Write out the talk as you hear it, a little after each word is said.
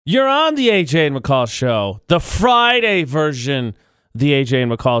You're on the AJ and McCall show, the Friday version of the AJ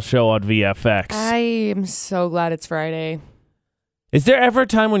and McCall show on VFX. I am so glad it's Friday. Is there ever a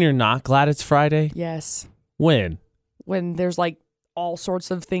time when you're not glad it's Friday? Yes. When? When there's like all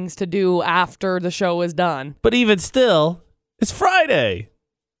sorts of things to do after the show is done. But even still, it's Friday.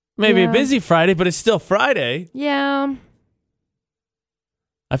 Maybe a busy Friday, but it's still Friday. Yeah.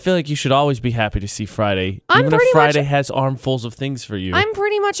 I feel like you should always be happy to see Friday, even if Friday has armfuls of things for you. I'm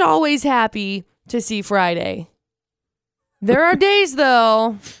pretty much always happy to see Friday. There are days,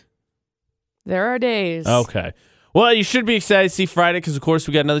 though. There are days. Okay. Well, you should be excited to see Friday because, of course,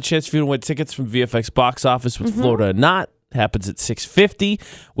 we got another chance for you to win tickets from VFX Box Office with Florida or Not. Happens at 6:50.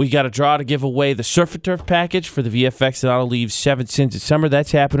 We got a draw to give away the Surf and Turf package for the VFX and Auto Leave 7 Sins of Summer.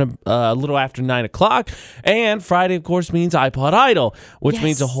 That's happening a little after 9 o'clock. And Friday, of course, means iPod Idol, which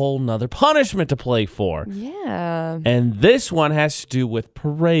means a whole nother punishment to play for. Yeah. And this one has to do with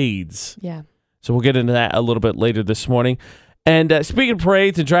parades. Yeah. So we'll get into that a little bit later this morning. And speaking of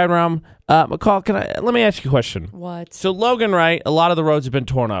parades and driving around, McCall, let me ask you a question. What? So Logan, right, a lot of the roads have been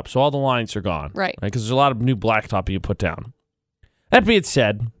torn up, so all the lines are gone. Right. Because there's a lot of new blacktop you put down. That being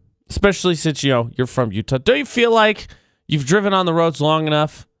said, especially since, you're from Utah, don't you feel like you've driven on the roads long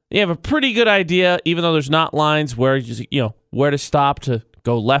enough? You have a pretty good idea, even though there's not lines, where where to stop to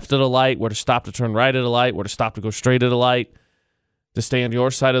go left at a light, where to stop to turn right at a light, where to stop to go straight at a light, to stay on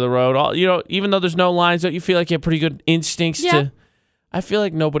your side of the road. Even though there's no lines, don't you feel like you have pretty good instincts to... I feel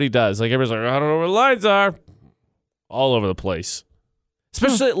like nobody does. Like, everybody's like, I don't know where the lines are. All over the place.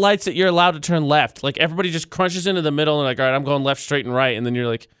 Especially at lights that you're allowed to turn left. Like, everybody just crunches into the middle and like, all right, I'm going left, straight, and right. And then you're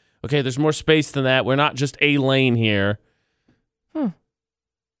like, okay, there's more space than that. We're not just a lane here.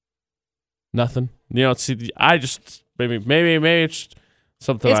 Nothing. I just... Maybe it's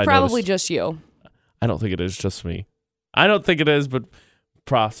something I It's probably noticed. just you. I don't think it is just me. I don't think it is, but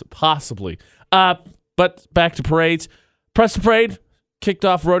possibly. But back to parades. Press the Parade kicked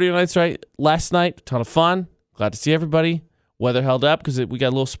off rodeo nights last night. Ton of fun. Glad to see everybody. Weather held up because we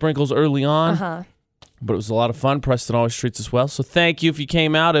got little sprinkles early on. But it was a lot of fun. Preston always treats us well. So thank you if you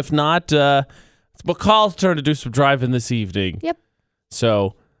came out. If not, it's McCall's turn to do some driving this evening. Yep.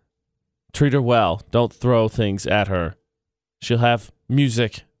 So treat her well. Don't throw things at her. She'll have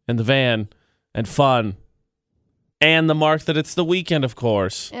music in the van and fun. And the mark that it's the weekend, of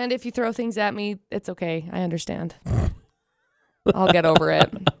course. And if you throw things at me, it's okay. I understand. I'll get over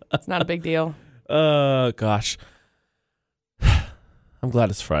it. It's not a big deal. Gosh. I'm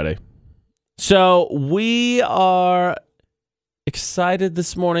glad it's Friday. So we are excited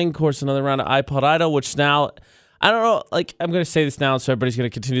this morning. Of course, another round of iPod Idol, which now, I don't know, I'm going to say this now so everybody's going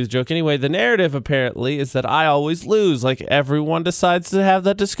to continue the joke. Anyway, the narrative apparently is that I always lose. Like, everyone decides to have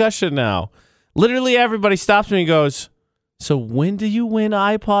that discussion now. Literally everybody stops me and goes, so when do you win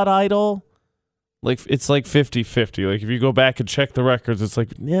iPod Idol? It's like 50-50. Like, if you go back and check the records, it's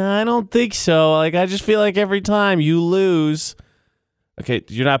like, yeah, I don't think so. Like, I just feel like every time you lose. Okay,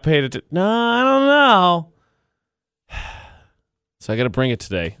 you're not paid attention. No, I don't know. So I got to bring it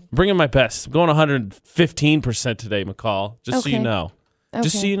today. I'm bringing my best. I'm going 115% today, McCall. Just so you know. Okay.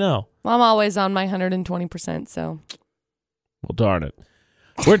 Just so you know. Well, I'm always on my 120%, so. Well, darn it.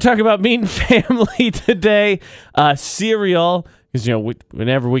 We're talking about meat and family today. Cereal, because,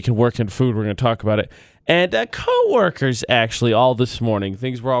 whenever we can work in food, we're going to talk about it. And co-workers, actually, all this morning.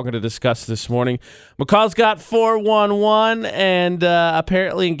 Things we're all going to discuss this morning. McCall's got 411, and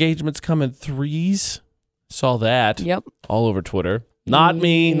apparently engagements come in threes. Saw that. Yep. All over Twitter. Not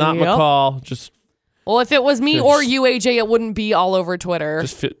me, not McCall. Just... Well, if it was me or you, AJ, it wouldn't be all over Twitter.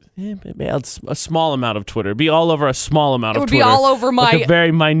 It's a small amount of Twitter. It'd be all over a small amount of Twitter. It would be all over my a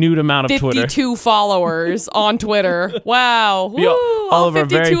very minute amount of Twitter. 52 followers on Twitter. Wow. Woo, all over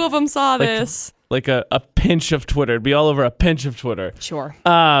 52 of them saw this. Like a pinch of Twitter. It'd be all over a pinch of Twitter. Sure.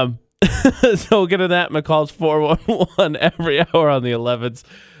 So we'll get to that. McCall's 411 every hour on the 11th.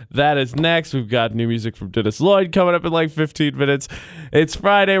 That is next. We've got new music from Dennis Lloyd coming up in like 15 minutes. It's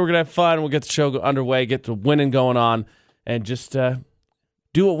Friday. We're going to have fun. We'll get the show underway, get the winning going on, and just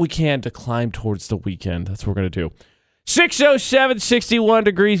do what we can to climb towards the weekend. That's what we're going to do. 6:07, 61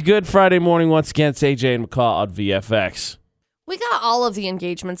 degrees. Good Friday morning once again. It's AJ and McCall on VFX. We got all of the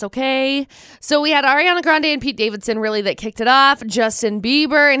engagements, okay? So we had Ariana Grande and Pete Davidson really that kicked it off. Justin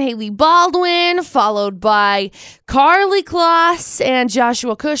Bieber and Hailey Baldwin, followed by Karlie Kloss and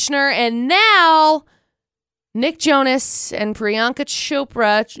Joshua Kushner. And now Nick Jonas and Priyanka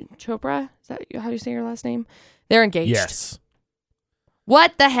Chopra. Chopra? Is that how you say your last name? They're engaged. Yes.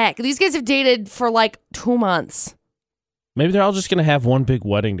 What the heck? These guys have dated for like 2 months. Maybe they're all just going to have one big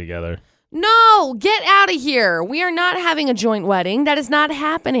wedding together. No, get out of here. We are not having a joint wedding. That is not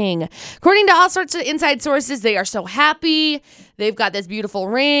happening. According to all sorts of inside sources, they are so happy. They've got this beautiful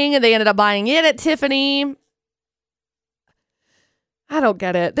ring, and they ended up buying it at Tiffany. I don't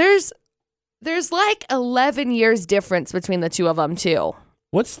get it. There's like 11 years difference between the two of them, too.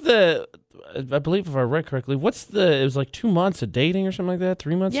 I believe if I read correctly, it was like 2 months of dating or something like that?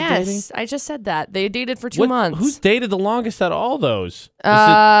 3 months of dating? Yes, I just said that. They dated for 2 months. Who's dated the longest out of all those? Is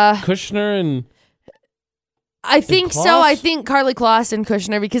it Kushner and I think Klaus? so. I think Carly Kloss and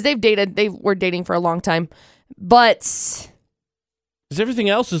Kushner, because they were dating for a long time. But because everything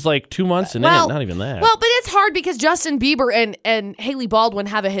else is like 2 months and not even that. Well, but it's hard because Justin Bieber and Hailey Baldwin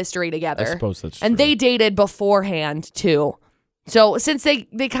have a history together. I suppose that's true. And they dated beforehand, too. So since they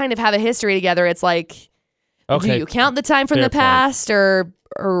kind of have a history together, it's like, do you count the time from the past or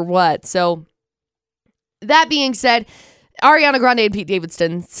what? So that being said, Ariana Grande and Pete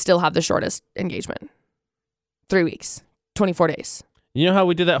Davidson still have the shortest engagement. 3 weeks, 24 days. You know how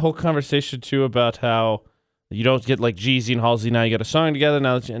we did that whole conversation, too, about how you don't get like Jeezy and Halsey now. You got a song together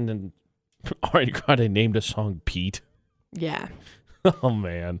now, and then Ariana Grande named a song Pete. Yeah. Oh,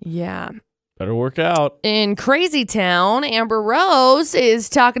 man. Yeah. Better work out. In Crazy Town, Amber Rose is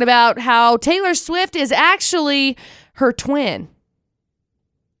talking about how Taylor Swift is actually her twin.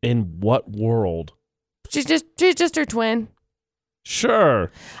 In what world? She's just her twin. Sure.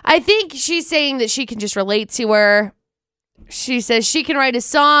 I think she's saying that she can just relate to her. She says she can write a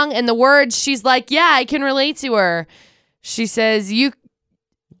song, and the words, she's like, yeah, I can relate to her. She says,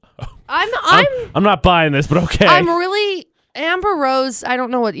 I'm not buying this, but okay. Amber Rose, I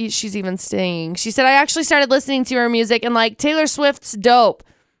don't know what she's even saying. She said, I actually started listening to her music, and like, Taylor Swift's dope.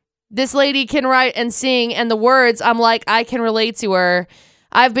 This lady can write and sing, and the words, I'm like, I can relate to her.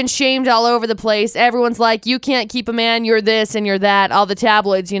 I've been shamed all over the place. Everyone's like, you can't keep a man, you're this and you're that. All the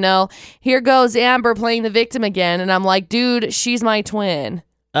tabloids, you know. Here goes Amber playing the victim again. And I'm like, dude, she's my twin.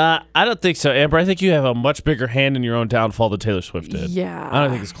 I don't think so, Amber. I think you have a much bigger hand in your own downfall than Taylor Swift did. Yeah. I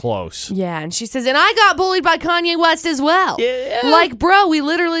don't think it's close. Yeah, and she says, and I got bullied by Kanye West as well. Yeah. Like, bro, we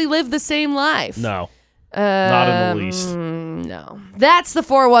literally live the same life. No. Not in the least. No. That's the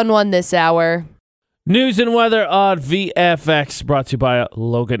 411 this hour. News and weather on VFX, brought to you by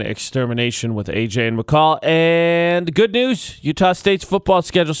Logan Extermination with AJ and McCall. And good news, Utah State's football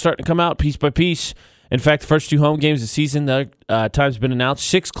schedule starting to come out piece by piece. In fact, the first 2 home games of the season, the time's been announced.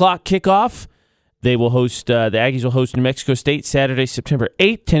 6 o'clock kickoff. They will host, the Aggies will host New Mexico State Saturday, September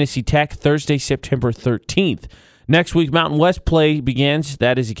 8th, Tennessee Tech Thursday, September 13th. Next week, Mountain West play begins.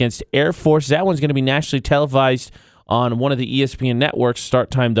 That is against Air Force. That one's going to be nationally televised on one of the ESPN networks. Start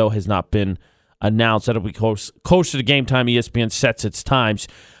time, though, has not been announced. That'll be close to the game time. ESPN sets its times.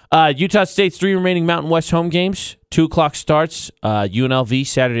 Utah State's 3 remaining Mountain West home games. 2 o'clock starts. UNLV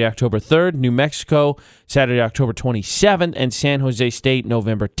Saturday, October 3rd. New Mexico Saturday, October 27th. And San Jose State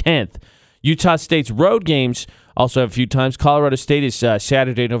November 10th. Utah State's road games also have a few times. Colorado State is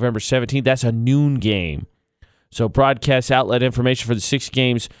Saturday, November 17th. That's a noon game. So broadcast outlet information for the 6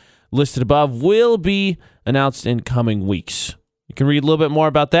 games listed above will be announced in coming weeks. You can read a little bit more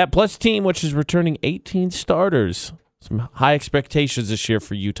about that. Plus team, which is returning 18 starters. Some high expectations this year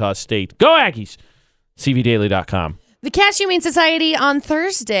for Utah State. Go Aggies! CVDaily.com. The Cash Humane Society on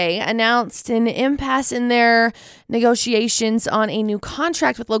Thursday announced an impasse in their negotiations on a new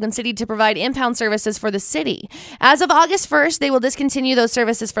contract with Logan City to provide impound services for the city. As of August 1st, they will discontinue those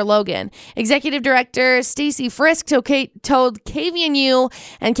services for Logan. Executive Director Stacy Frisk told KVNU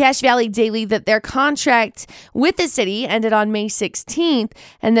and Cache Valley Daily that their contract with the city ended on May 16th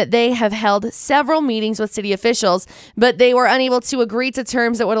and that they have held several meetings with city officials, but they were unable to agree to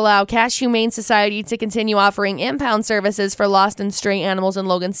terms that would allow Cash Humane Society to continue offering impound services for lost and stray animals in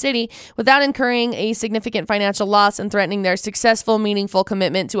Logan City without incurring a significant financial loss and threatening their successful, meaningful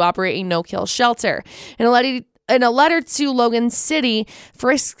commitment to operate a no-kill shelter. In a letter to Logan City,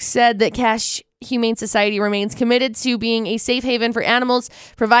 Frisk said that Cash Humane Society remains committed to being a safe haven for animals,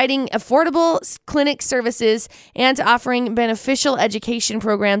 providing affordable clinic services, and offering beneficial education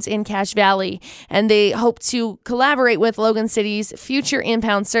programs in Cache Valley. And they hope to collaborate with Logan City's future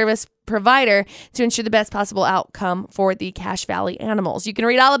impound service provider to ensure the best possible outcome for the Cache Valley animals. You can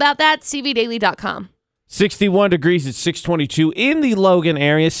read all about that at cvdaily.com. 61 degrees at 622 in the Logan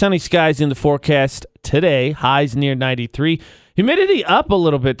area. Sunny skies in the forecast today. Highs near 93. Humidity up a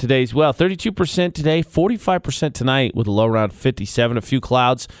little bit today as well. 32% today, 45% tonight with a low around 57. A few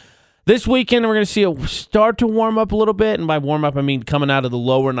clouds. This weekend, we're going to see it start to warm up a little bit. And by warm up, I mean coming out of the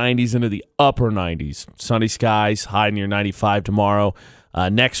lower 90s into the upper 90s. Sunny skies, high near 95 tomorrow.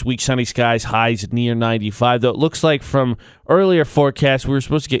 Next week, sunny skies, highs near 95. Though it looks like from earlier forecasts, we were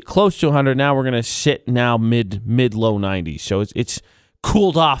supposed to get close to 100. Now we're going to sit now mid-low 90s. So it's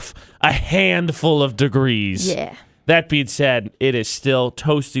cooled off a handful of degrees. Yeah. That being said, it is still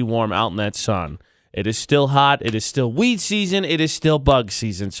toasty warm out in that sun. It is still hot. It is still weed season. It is still bug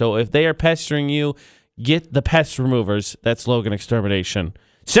season. So if they are pestering you, get the pest removers. That's Logan Extermination.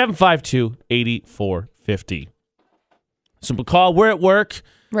 752-8450. So McCall, we're at work.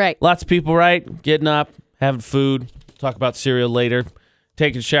 Right. Lots of people, right? Getting up, having food. Talk about cereal later.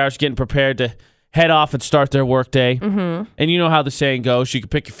 Taking showers, getting prepared to head off and start their work day. Mm-hmm. And you know how the saying goes. You can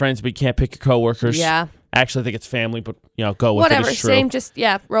pick your friends, but you can't pick your coworkers. Yeah. Actually, I think it's family, but, go with whatever. it. It's true.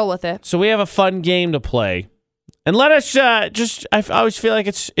 Same, roll with it. So we have a fun game to play. And let us I always feel like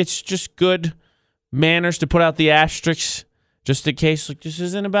it's just good manners to put out the asterisks just in case this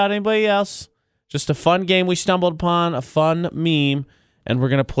isn't about anybody else. Just a fun game we stumbled upon, a fun meme, and we're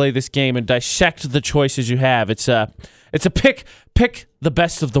going to play this game and dissect the choices you have. It's a pick the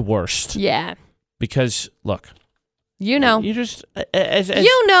best of the worst. Yeah. Because, look. You know. You just...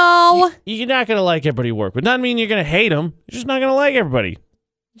 you know. You're not going to like everybody you work with. Doesn't mean you're going to hate them. You're just not going to like everybody.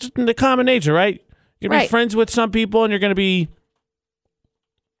 Just in the common nature, right? You're going to be friends with some people, and you're going to be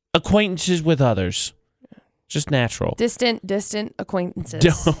acquaintances with others. Just natural. Distant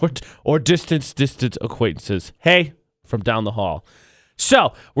acquaintances. or distant acquaintances. Hey, from down the hall.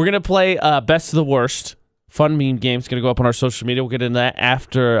 So, we're going to play Best of the Worst. Fun meme game. It's going to go up on our social media. We'll get into that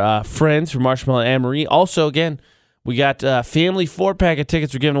after Friends from Marshmallow and Anne-Marie. Also, again, we got family 4-pack of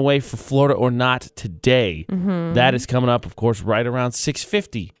tickets we're giving away for Florida or Not today. Mm-hmm. That is coming up, of course, right around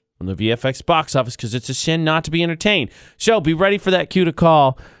 6:50 from the VFX box office because it's a sin not to be entertained. So, be ready for that cue to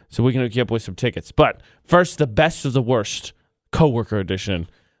call so we can hook you up with some tickets. But first, the Best of the Worst Coworker Edition.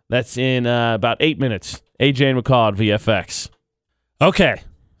 That's in about 8 minutes. AJ McCall at VFX. Okay,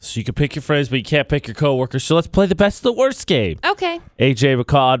 so you can pick your friends, but you can't pick your coworkers. So let's play the Best of the Worst game. Okay. AJ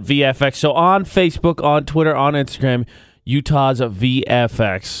McCall at VFX. So on Facebook, on Twitter, on Instagram, Utah's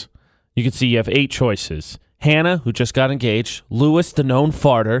VFX. You can see you have 8 choices. Hannah, who just got engaged. Lewis, the known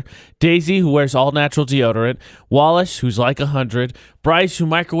farter. Daisy, who wears all-natural deodorant. Wallace, who's like 100. Bryce, who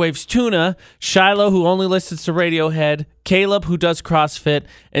microwaves tuna. Shiloh, who only listens to Radiohead. Caleb, who does CrossFit.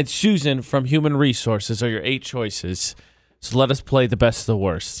 And Susan from Human Resources are your 8 choices. So let us play the Best of the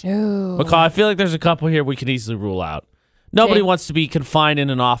Worst. Ooh. McCall, I feel like there's a couple here we can easily rule out. Nobody wants to be confined in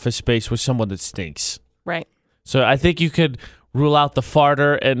an office space with someone that stinks. Right. So I think you could rule out the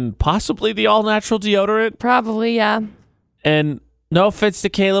farter and possibly the all-natural deodorant. Probably, yeah. And no offense to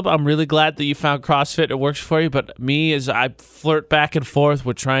Caleb, I'm really glad that you found CrossFit. It works for you. But me, as I flirt back and forth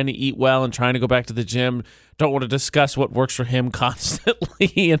with trying to eat well and trying to go back to the gym, don't want to discuss what works for him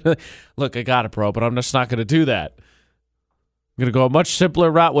constantly. And look, I got it, bro, but I'm just not going to do that. I'm going to go a much simpler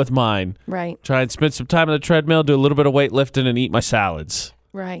route with mine. Right. Try and spend some time on the treadmill, do a little bit of weightlifting, and eat my salads.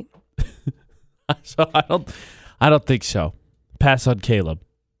 Right. So I don't think so. Pass on Caleb.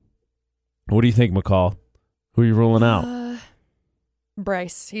 What do you think, McCall? Who are you ruling out?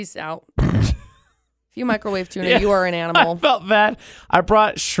 Bryce. He's out. If you microwave tuna, you are an animal. I felt bad. I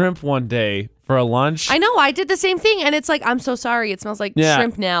brought shrimp one day for a lunch. I know. I did the same thing. And it's like, I'm so sorry. It smells like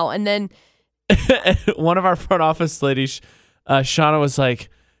shrimp now. And then one of our front office ladies, Shauna, was like,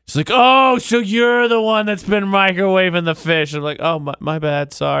 she's like, oh, so you're the one that's been microwaving the fish. I'm like, oh, my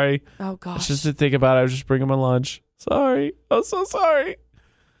bad. Sorry. Oh, gosh. I just didn't think about it. I was just bringing my lunch. Sorry. I'm so sorry.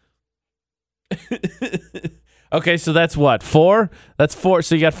 Okay, so that's what? 4? That's 4.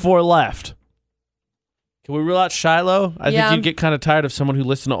 So you got 4 left. Can we rule out Shiloh? I think you'd get kind of tired of someone who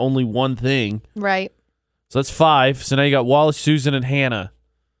listened to only one thing. Right. So that's 5. So now you got Wallace, Susan, and Hannah.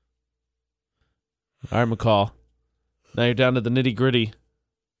 All right, McCall. Now you're down to the nitty gritty.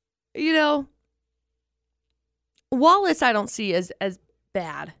 You know, Wallace I don't see as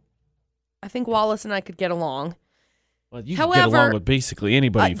bad. I think Wallace and I could get along. Well, you could get along with basically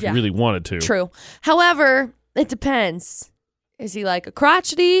anybody if you really wanted to. True. However, it depends. Is he like a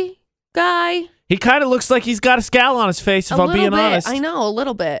crotchety guy? He kind of looks like he's got a scowl on his face, if I'm being honest. I know, a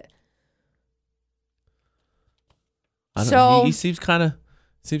little bit. He seems kind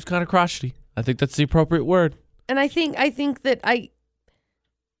of crotchety. I think that's the appropriate word. And I think that I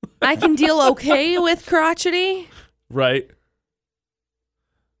can deal okay with crotchety. Right.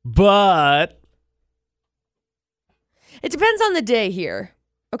 But it depends on the day here.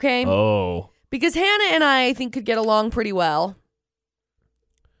 Okay? Oh. Because Hannah and I think could get along pretty well.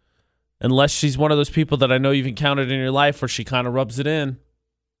 Unless she's one of those people that I know you've encountered in your life where she kind of rubs it in.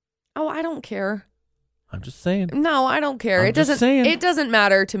 Oh, I don't care. I'm just saying. No, I don't care. It doesn't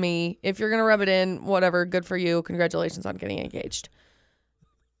matter to me. If you're going to rub it in, whatever, good for you. Congratulations on getting engaged.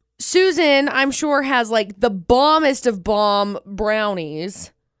 Susan, I'm sure, has like the bombest of bomb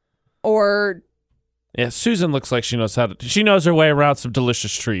brownies. Or Yeah, Susan looks like she knows her way around some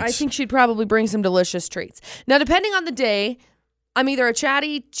delicious treats. I think she'd probably bring some delicious treats. Now, depending on the day, I'm either a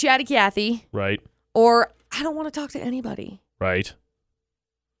chatty Cathy. Right. Or I don't want to talk to anybody. Right.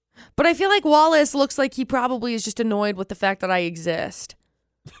 But I feel like Wallace looks like he probably is just annoyed with the fact that I exist.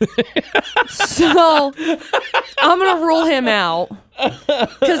 So I'm going to rule him out.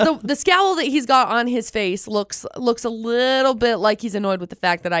 Because the scowl that he's got on his face looks a little bit like he's annoyed with the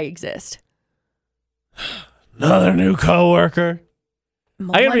fact that I exist. Another new coworker.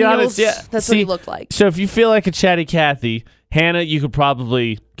 I gotta be honest, yeah. That's what he looked like. So if you feel like a chatty Cathy, Hannah, you could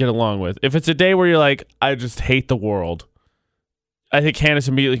probably get along with. If it's a day where you're like, I just hate the world, I think Hannah's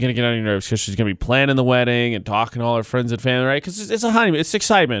immediately going to get on your nerves because she's going to be planning the wedding and talking to all her friends and family, right? Because it's a honeymoon. It's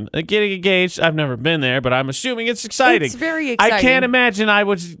excitement. Getting engaged, I've never been there, but I'm assuming it's exciting. It's very exciting. I can't imagine I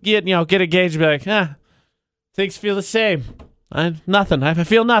would get engaged and be like, things feel the same. Nothing. I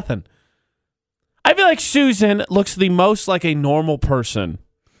feel nothing. I feel like Susan looks the most like a normal person.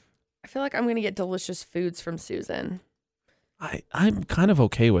 I feel like I'm going to get delicious foods from Susan. I'm kind of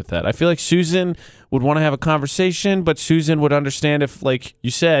okay with that. I feel like Susan would want to have a conversation, but Susan would understand if, like you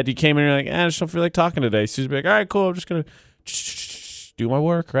said, you came in and you're like, I just don't feel like talking today. Susan would be like, all right, cool. I'm just going to do my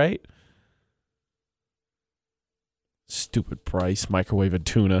work, right? Stupid Bryce, microwaving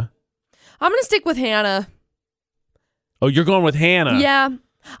tuna. I'm going to stick with Hannah. Oh, you're going with Hannah? Yeah.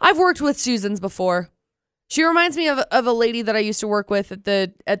 I've worked with Susans before. She reminds me of a lady that I used to work with at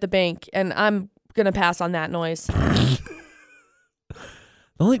the bank, and I'm going to pass on that noise.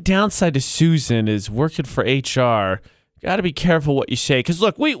 The only downside to Susan is working for HR. Got to be careful what you say. Because,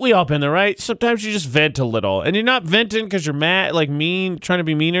 look, we all been there, right? Sometimes you just vent a little. And you're not venting because you're mad, like mean, trying to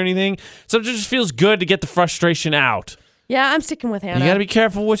be mean or anything. Sometimes it just feels good to get the frustration out. Yeah, I'm sticking with Hannah. You got to be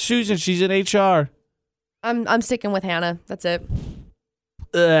careful with Susan. She's in HR. I'm sticking with Hannah. That's it.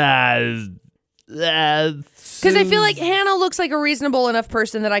 Because I feel like Hannah looks like a reasonable enough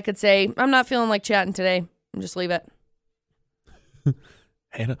person that I could say, I'm not feeling like chatting today. And just leave it.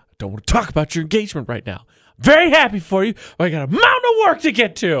 Hannah, I don't want to talk about your engagement right now. Very happy for you, but I got a mountain of work to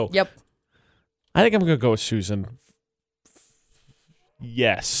get to. Yep. I think I'm going to go with Susan.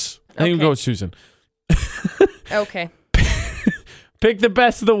 Yes. I think I'm going to go with Susan. Okay. Pick the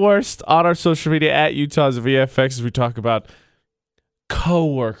best of the worst on our social media at Utah's VFX as we talk about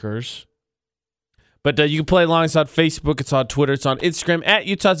co-workers. But you can play along. It's on Facebook. It's on Twitter. It's on Instagram at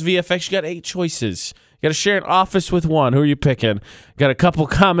Utah's VFX. You got 8 choices. You got to share an office with one. Who are you picking? Got a couple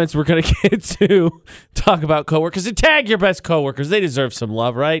comments we're going to get to talk about coworkers. And tag your best coworkers. They deserve some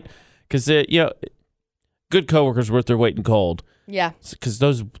love, right? Because good coworkers worth their weight in gold. Yeah. Because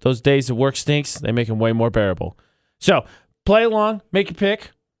those days of work stinks, they make them way more bearable. So play along. Make your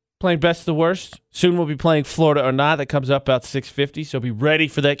pick. Playing best of the worst. Soon we'll be playing Florida or Not. That comes up about 6:50. So be ready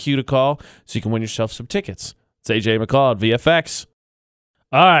for that cue to call so you can win yourself some tickets. It's AJ McCall at VFX.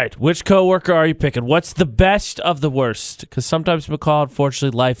 All right, which coworker are you picking? What's the best of the worst? Because sometimes, McCall,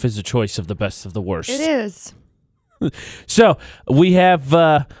 unfortunately, life is a choice of the best of the worst. It is. So we have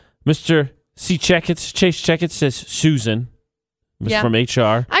Mr. Chase Checkett says Susan from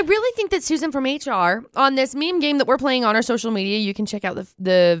HR. I really think that Susan from HR, on this meme game that we're playing on our social media, you can check out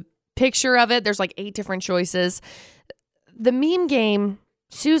the picture of it. There's like 8 different choices. The meme game,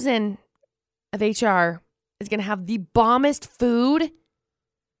 Susan of HR is going to have the bombest food.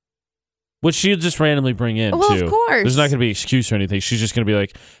 Which she'll just randomly bring in, well, too. Of course. There's not going to be an excuse or anything. She's just going to be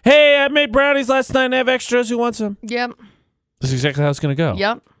like, hey, I made brownies last night and I have extras. Who wants them? Yep. That's exactly how it's going to go.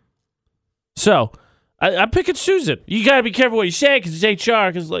 Yep. So, I'm picking Susan. You got to be careful what you say because it's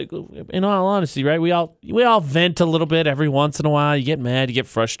HR. Because, like, in all honesty, right, we all vent a little bit every once in a while. You get mad. You get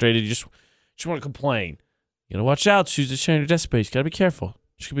frustrated. You just want to complain. You got to watch out. Susan's sharing her desk space. You got to be careful.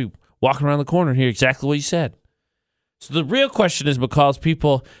 She could be walking around the corner and hear exactly what you said. So the real question is, McCall's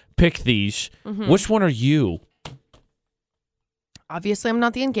people pick these. Mm-hmm. Which one are you? Obviously, I'm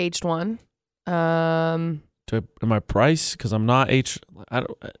not the engaged one. Am I Bryce? Because I'm not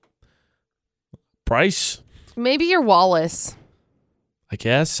Bryce? Maybe you're Wallace. I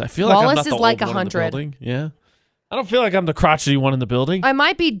guess. I feel Wallace like I'm not the is like old one 100. in the building. Yeah. I don't feel like I'm the crotchety one in the building. I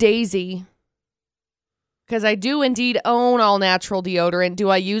might be Daisy. Because I do indeed own all natural deodorant. Do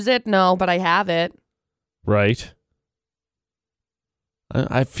I use it? No, but I have it. Right. Can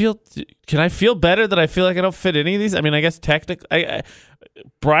I feel better that I feel like I don't fit any of these? I mean, I guess technically,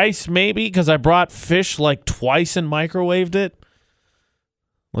 Bryce maybe, because I brought fish like twice and microwaved it.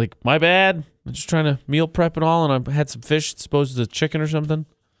 Like, my bad. I'm just trying to meal prep and all, and I had some fish exposed to chicken or something.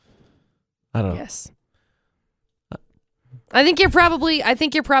 I don't know. Yes. I think you're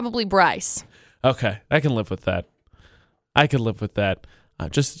probably Bryce. Okay, I can live with that. I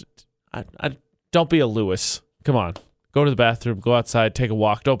don't be a Lewis. Come on. Go to the bathroom, go outside, take a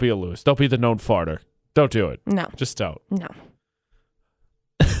walk. Don't be a Lewis. Don't be the known farter. Don't do it. No. Just don't. No.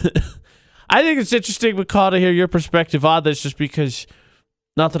 I think it's interesting, McCall, to hear your perspective on this, just because,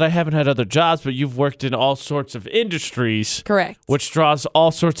 not that I haven't had other jobs, but you've worked in all sorts of industries. Correct. Which draws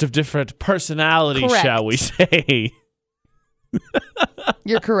all sorts of different personalities, Correct. shall we say.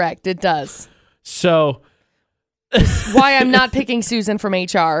 You're correct. It does. So... why I'm not picking Susan from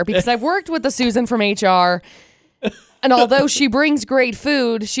HR, because I've worked with the Susan from HR, and although she brings great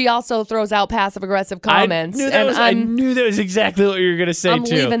food, she also throws out passive-aggressive comments. I knew that was exactly what you were going to say, I'm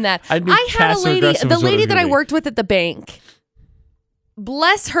too. leaving that. I had a lady, the lady that I worked with at the bank,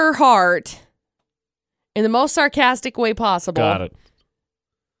 bless her heart, in the most sarcastic way possible. Got it.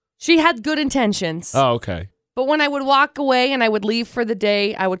 She had good intentions. Oh, okay. But when I would walk away and I would leave for the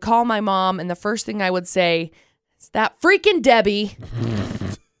day, I would call my mom, and the first thing I would say, "It's that freaking Debbie."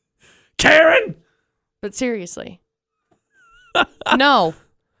 Karen! But seriously. No.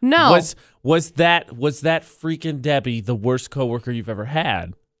 Was that freaking Debbie the worst coworker you've ever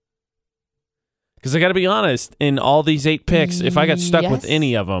had? Because I got to be honest, in all these 8 picks, if I got stuck with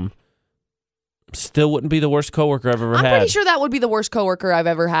any of them, still wouldn't be the worst coworker I've ever had. I'm pretty sure that would be the worst coworker I've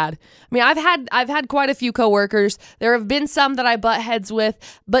ever had. I mean, I've had quite a few coworkers. There have been some that I butt heads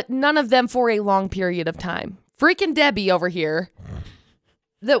with, but none of them for a long period of time. Freaking Debbie over here.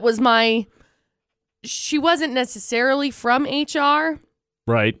 That was she wasn't necessarily from HR.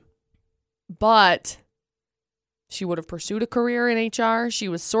 Right. But she would have pursued a career in HR. She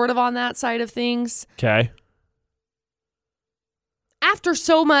was sort of on that side of things. Okay. After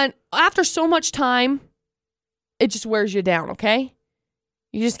so much time, it just wears you down, okay?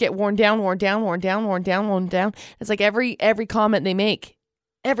 You just get worn down. It's like every comment they make.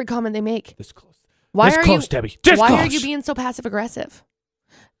 This close. Why this are close, you, Debbie. This why close. are you being so passive aggressive?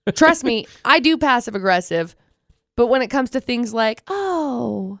 Trust me, I do passive aggressive, but when it comes to things like,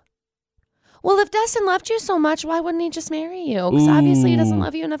 oh, well, if Dustin loved you so much, why wouldn't he just marry you? Because obviously he doesn't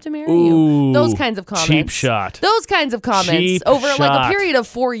love you enough to marry you. Those kinds of comments. Cheap shot. Those kinds of comments Cheap over shot. like a period of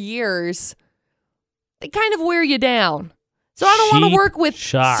 4 years, they kind of wear you down. So I don't want to work with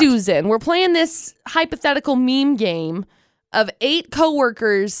Susan. We're playing this hypothetical meme game of 8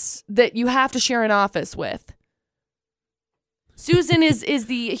 coworkers that you have to share an office with. Susan is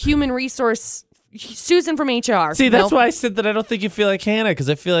the human resource. Susan from HR. See, that's why I said that I don't think you feel like Hannah,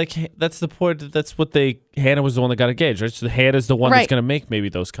 because I feel like that's the point. That's what Hannah was the one that got engaged, right? So Hannah's the one that's going to make maybe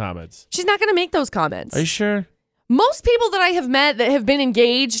those comments. She's not going to make those comments. Are you sure? Most people that I have met that have been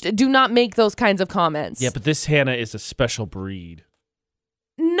engaged do not make those kinds of comments. Yeah, but this Hannah is a special breed.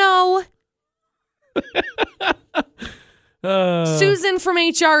 No. Susan from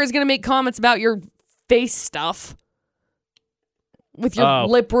HR is going to make comments about your face stuff. With your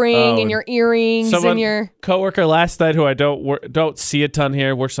lip ring and your earrings and your coworker last night, who I don't see a ton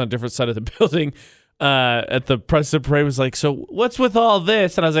here, works on a different side of the building. At the President Parade, was like, "So what's with all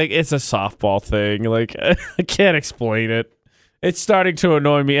this?" And I was like, "It's a softball thing. Like I can't explain it. It's starting to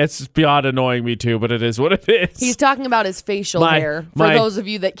annoy me. It's beyond annoying me too, but it is what it is." He's talking about his facial hair. For those of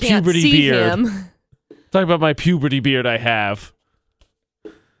you that can't see him, talking about my puberty beard I have.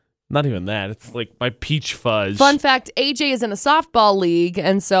 Not even that. It's like my peach fuzz. Fun fact, AJ is in a softball league,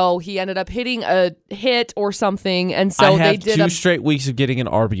 and so he ended up hitting a hit or something, and so they did 2 straight weeks of getting an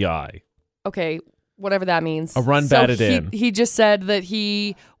RBI. Okay, whatever that means. A run batted in. He just said that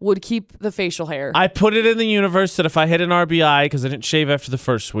he would keep the facial hair. I put it in the universe that if I hit an RBI, because I didn't shave after the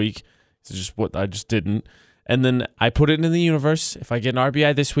first week, it's just what I just didn't, and then I put it in the universe, if I get an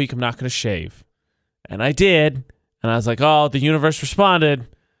RBI this week, I'm not going to shave. And I did, and I was like, oh, the universe responded.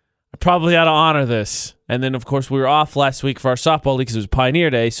 I probably ought to honor this. And then, of course, we were off last week for our softball league because it was Pioneer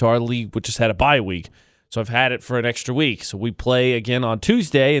Day, so our league just had a bye week. So I've had it for an extra week. So we play again on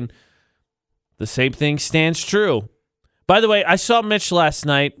Tuesday, and the same thing stands true. By the way, I saw Mitch last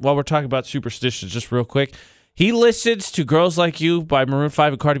night while we're talking about superstitions, just real quick. He listens to Girls Like You by Maroon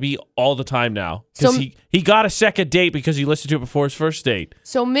 5 and Cardi B all the time now. Because he got a second date because he listened to it before his first date.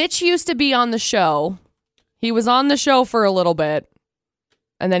 So Mitch used to be on the show. He was on the show for a little bit.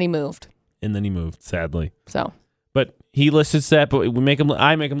 And then he moved. Sadly. So. But he listens to that, but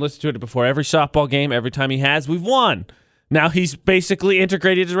I make him listen to it before every softball game. Every time we've won. Now he's basically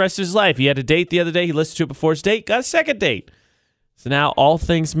integrated the rest of his life. He had a date the other day. He listened to it before his date, got a second date. So now all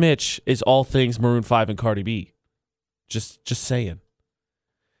things Mitch is all things Maroon 5 and Cardi B. Just saying.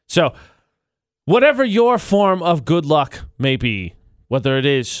 So whatever your form of good luck may be, whether it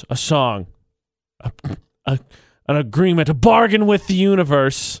is a song, a an agreement, a bargain with the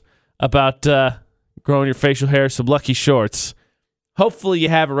universe about growing your facial hair some lucky shorts. Hopefully you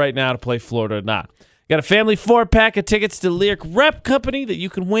have it right now to play Florida or not. Got a family 4-pack of tickets to Lyric Rep Company that you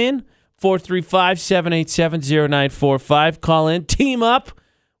can win. 435-787-0945. Call in. Team up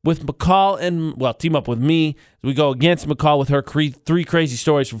with McCall team up with me as we go against McCall with her 3 crazy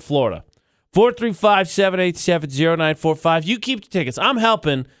stories from Florida. 435-787-0945. You keep the tickets. I'm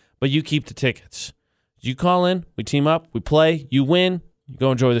helping, but you keep the tickets. You call in, we team up, we play, you win, you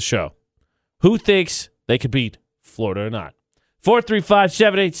go enjoy the show. Who thinks they could beat Florida or not?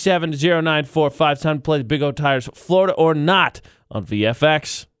 435-787-0945. Time to play the Big O Tires Florida or not on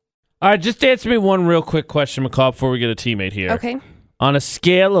VFX. All right, just answer me one real quick question, McCall, before we get a teammate here. Okay. On a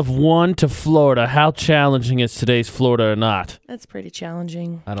scale of 1 to Florida, how challenging is today's Florida or not? That's pretty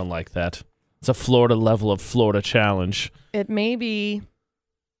challenging. I don't like that. It's a Florida level of Florida challenge. It may be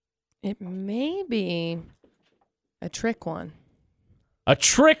a trick one. A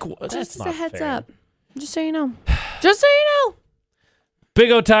trick? Just not a heads fair. up. Just so you know. Just so you know. Big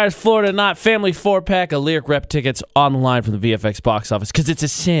O Tires, Florida, not family 4-pack of Lyric Rep tickets on the line from the VFX box office because it's a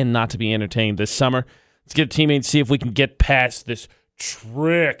sin not to be entertained this summer. Let's get a teammate and see if we can get past this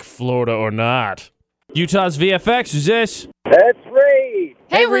trick, Florida or not. Utah's VFX, who's this? That's Reed.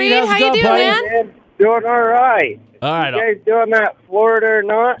 Hey, Reed, how's it how you going, doing, buddy? man? Doing all right. All right. You guys doing that Florida or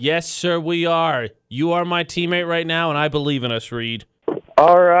not? Yes, sir, we are. You are my teammate right now, and I believe in us, Reed.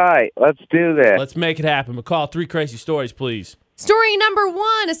 All right, let's do this. Let's make it happen. McCall, 3 crazy stories, please. Story number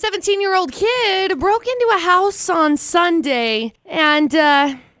 1, a 17-year-old kid broke into a house on Sunday and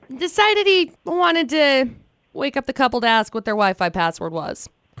decided he wanted to wake up the couple to ask what their Wi-Fi password was.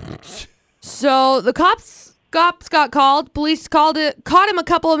 So the cops got called. Police caught him a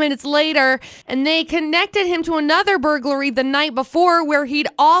couple of minutes later, and they connected him to another burglary the night before where he'd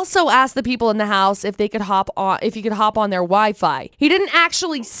also asked the people in the house if he could hop on their Wi-Fi. He didn't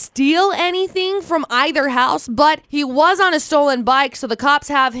actually steal anything from either house, but he was on a stolen bike, so the cops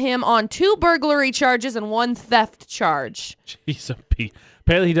have him on 2 burglary charges and 1 theft charge. Jeez, Pete.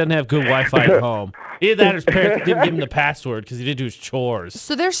 Apparently he doesn't have good Wi-Fi at home. Either that or his parents didn't give him the password because he didn't do his chores.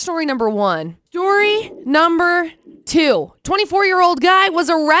 So there's story number 1. Story number 2. 24-year-old guy was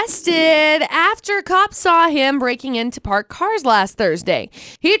arrested after cops saw him breaking into parked cars last Thursday.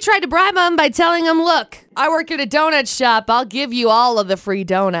 He tried to bribe him by telling him, "Look, I work at a donut shop. I'll give you all of the free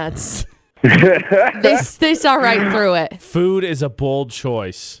donuts." They saw right through it. Food is a bold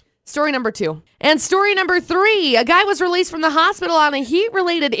choice. Story number 2. And story number 3. A guy was released from the hospital on a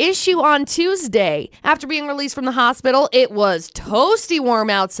heat-related issue on Tuesday. After being released from the hospital, it was toasty warm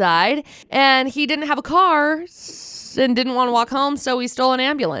outside, and he didn't have a car and didn't want to walk home, so he stole an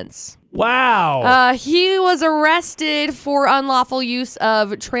ambulance. Wow. He was arrested for unlawful use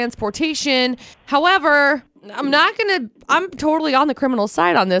of transportation. However, I'm totally on the criminal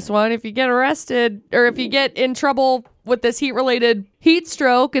side on this one. If you get arrested or if you get in trouble with this heat-related heat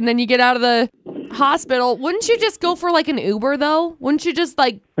stroke and then you get out of the hospital, wouldn't you just go for like an Uber though? Wouldn't you just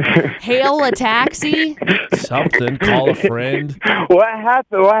like hail a taxi? Something. Call a friend. What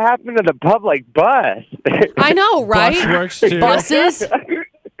happened? What happened to the public bus? I know, right? Bus works too. Buses.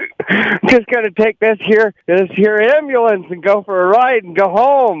 Just gotta take this here ambulance and go for a ride and go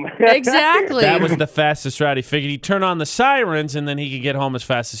home. Exactly. That was the fastest route. He figured he'd turn on the sirens and then he could get home as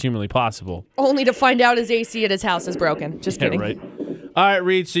fast as humanly possible. Only to find out his AC at his house is broken. Just kidding. Right. All right,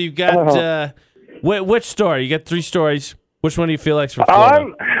 Reed. So you've got which story? You got 3 stories. Which one do you feel like's for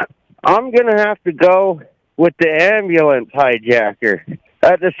Florida? I'm gonna have to go with the ambulance hijacker.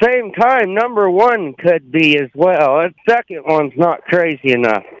 At the same time, number 1 could be as well. The second one's not crazy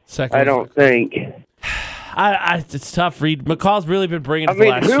enough. I don't think. It's tough, Reed. McCall's really been bringing it the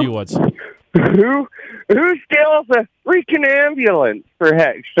last few ones. Who steals a freaking ambulance, for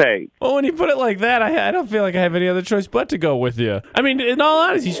heck's sake? Well, when you put it like that, I don't feel like I have any other choice but to go with you. I mean, in all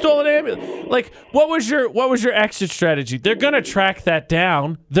honesty, you stole an ambulance. Like, what was your exit strategy? They're gonna track that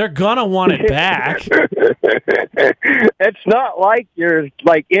down. They're gonna want it back. It's not like you're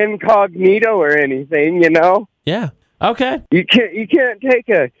like incognito or anything, you know. Yeah. Okay. You can't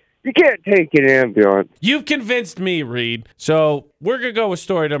take an ambulance. You've convinced me, Reed. So we're going to go with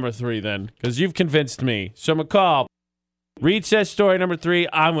story number 3 then, because you've convinced me. So McCall, Reed says story number 3.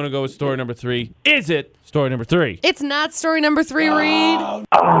 I'm going to go with story number 3. Is it story number 3? It's not story number 3, Reed.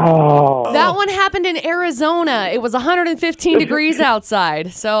 Oh. That one happened in Arizona. It was 115 degrees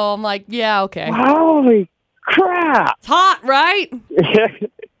outside. So I'm like, yeah, okay. Holy crap. It's hot, right?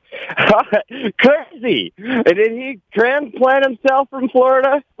 Crazy. Did he transplant himself from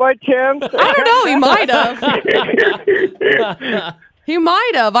Florida by chance? I don't know. He might have. He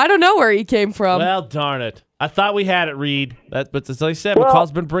might have. I don't know where he came from. Well, darn it. I thought we had it, Reed. But as I said,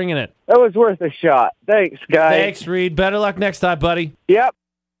 McCall's been bringing it. That was worth a shot. Thanks, guys. Thanks, Reed. Better luck next time, buddy. Yep.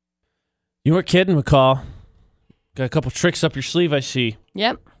 You weren't kidding, McCall. Got a couple tricks up your sleeve, I see.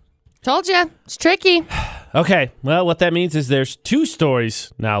 Yep. Told you. It's tricky. Okay. Well, what that means is there's 2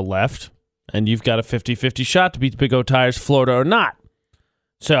 stories now left, and you've got a 50-50 shot to beat the Big O Tires, Florida or not.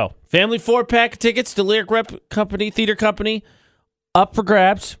 So, family 4-pack tickets to Lyric Rep Company, Theater Company, up for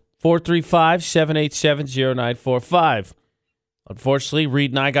grabs, 435-787-0945. Unfortunately,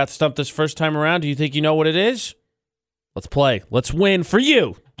 Reed and I got stumped this first time around. Do you think you know what it is? Let's play. Let's win for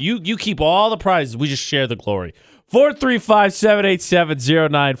you. You keep all the prizes. We just share the glory.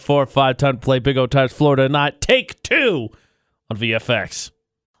 435-787-0945. Time to play Big O Tires, Florida or not. Take 2 on VFX.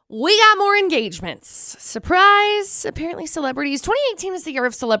 We got more engagements. Surprise. Apparently celebrities. 2018 is the year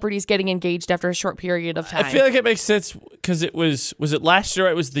of celebrities getting engaged after a short period of time. I feel like it makes sense because it was it last year?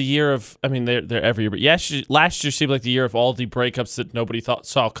 It was the year of, I mean, they're every year, but last year seemed like the year of all the breakups that nobody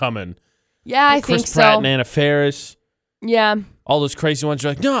saw coming. Yeah, I think so. Chris Pratt and Anna Faris. Yeah. All those crazy ones.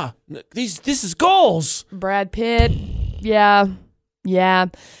 You're like, nah, this is goals. Brad Pitt. Yeah. Yeah.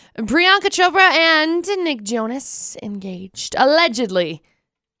 Priyanka Chopra and Nick Jonas engaged. Allegedly.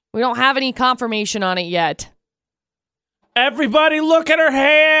 We don't have any confirmation on it yet. Everybody look at her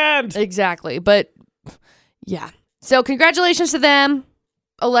hand. Exactly. But, yeah. So, congratulations to them.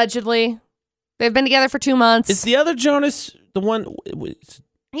 Allegedly. They've been together for 2 months. Is the other Jonas the one?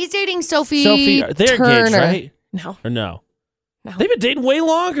 He's dating Sophie They're Turner. engaged, right? No. Or no? No. They've been dating way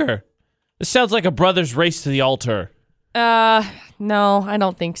longer. This sounds like a brother's race to the altar. No, I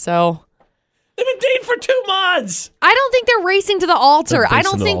don't think so. They've been dating for 2 months. I don't think they're racing to the altar. I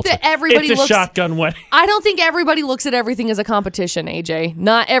don't think that everybody looks... It's a shotgun wedding. I don't think everybody looks at everything as a competition, AJ.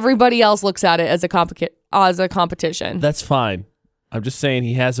 Not everybody else looks at it as a competition. That's fine. I'm just saying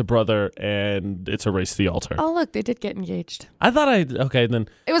he has a brother, and it's a race to the altar. Oh, look, they did get engaged. Okay, then.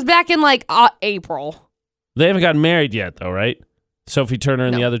 It was back in, April. They haven't gotten married yet, though, right? Sophie Turner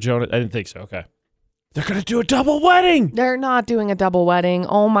and the other Jonas? I didn't think so. Okay. They're going to do a double wedding. They're not doing a double wedding.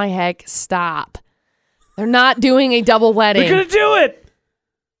 Oh, my heck. Stop. They're not doing a double wedding. They're going to do it.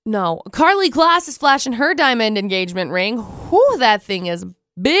 No. Carly Kloss is flashing her diamond engagement ring. Whew, that thing is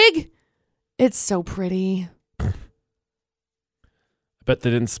big. It's so pretty. I bet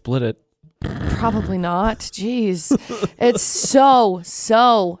they didn't split it. Probably not. Jeez. It's so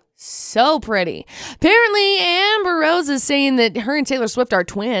pretty. Apparently, Amber Rose is saying that her and Taylor Swift are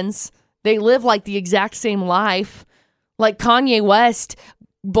twins. They live like the exact same life. Like Kanye West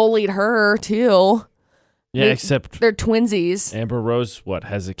bullied her, too. Yeah, except they're twinsies. Amber Rose,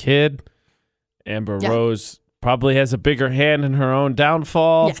 has a kid? Amber Rose probably has a bigger hand in her own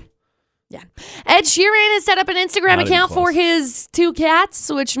downfall. Yeah. Ed Sheeran has set up an Instagram account for his 2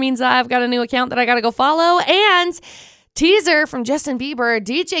 cats, which means I've got a new account that I got to go follow. And teaser from Justin Bieber,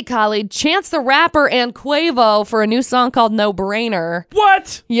 DJ Khaled, Chance the Rapper, and Quavo for a new song called No Brainer.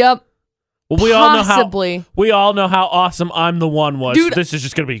 What? Yep. Well, we all know how awesome I'm the One was. Dude, this is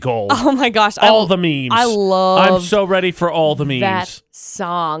just going to be gold. Oh my gosh. All the memes. I'm so ready for all the memes. That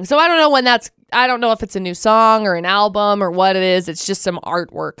song. So I don't know I don't know if it's a new song or an album or what it is. It's just some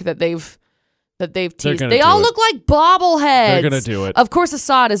artwork that they've teased. They all look like bobbleheads. They're going to do it. Of course,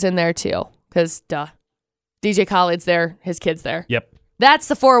 Assad is in there too. Because, duh. DJ Khaled's there. His kid's there. Yep. That's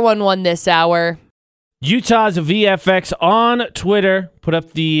the 411 this hour. Utah's VFX on Twitter put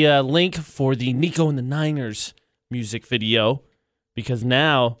up the link for the Nico and the Niners music video because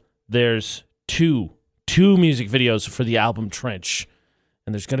now there's two music videos for the album Trench.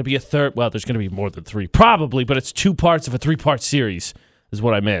 And there's going to be a third. Well, there's going to be more than 3, probably, but it's 2 parts of a 3-part series is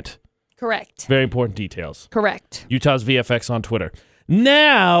what I meant. Correct. Very important details. Correct. Utah's VFX on Twitter.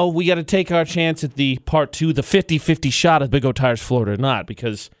 Now we got to take our chance at the part 2, the 50-50 shot of Big O Tires, Florida or not,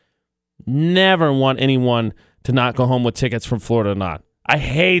 because never want anyone to not go home with tickets from Florida or not. I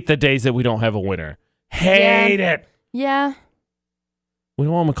hate the days that we don't have a winner. Hate it. Yeah. We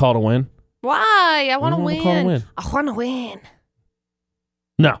don't want McCall to win. Why? I want to win. I want to win.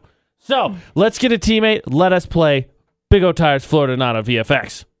 No. So let's get a teammate. Let us play Big O Tires, Florida or not on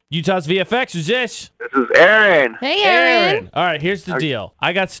VFX. Utah's VFX, who's this? This is Aaron. Hey, Aaron. All right, here's the deal.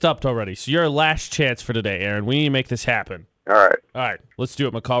 I got stumped already, so you're our last chance for today, Aaron. We need to make this happen. All right, let's do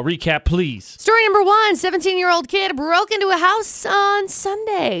it, McCall. Recap, please. Story number 1, 17-year-old kid broke into a house on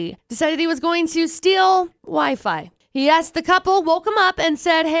Sunday. Decided he was going to steal Wi-Fi. He asked the couple, woke him up, and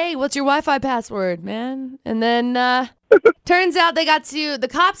said, hey, what's your Wi-Fi password, man? And then turns out the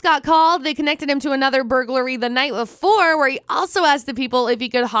cops got called. They connected him to another burglary the night before where he also asked the people if he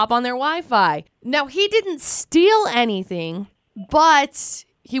could hop on their Wi-Fi. Now, he didn't steal anything. but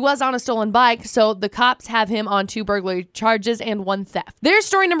he was on a stolen bike, so the cops have him on 2 burglary charges and 1 theft. There's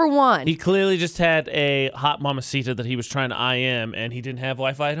story number 1. He clearly just had a hot mamacita that he was trying to IM, and he didn't have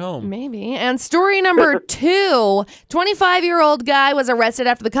Wi-Fi at home. Maybe. And story number 2, 25-year-old guy was arrested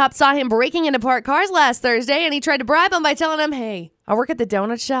after the cops saw him breaking into parked cars last Thursday, and he tried to bribe him by telling him, hey, I work at the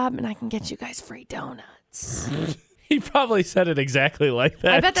donut shop, and I can get you guys free donuts. He probably said it exactly like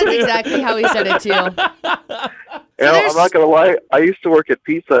that. I bet that's exactly how he said it, too. I'm not going to lie. I used to work at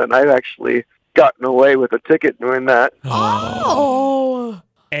Pizza, and I've actually gotten away with a ticket doing that. Oh.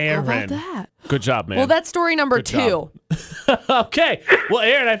 Aaron. How about that? Good job, man. Well, that's story number 2. Okay. Well,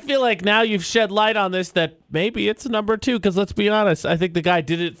 Aaron, I feel like now you've shed light on this that maybe it's number 2, because let's be honest. I think the guy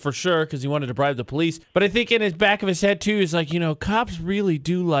did it for sure because he wanted to bribe the police. But I think in his back of his head, too, he's like, cops really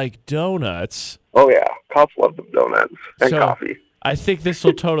do like donuts. Oh, yeah. Cops love them donuts and coffee. I think this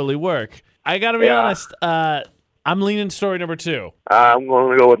will totally work. I got to be honest. I'm leaning story number 2. I'm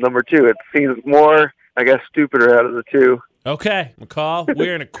going to go with number 2. It seems more, I guess, stupider out of the 2. Okay, McCall,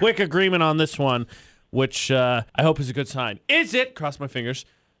 we're in a quick agreement on this one, which I hope is a good sign. Is it, cross my fingers,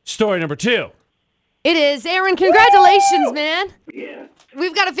 story number 2? It is. Aaron, congratulations, man. Yeah.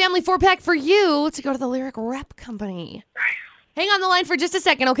 We've got a family 4-pack for you to go to the Lyric Rep Company. Hang on the line for just a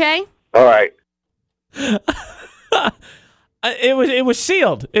second, okay? All right. It was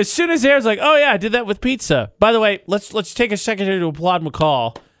sealed. As soon as Aaron's like, oh, yeah, I did that with pizza. By the way, let's take a second here to applaud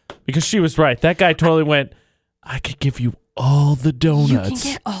McCall, because she was right. That guy totally went, I could give you all the donuts. You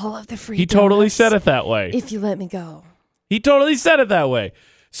can get all of the free He totally said it that way. if you let me go. He totally said it that way.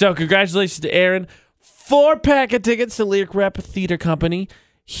 So congratulations to Aaron. 4-pack of tickets to Lyric Rep Theater Company.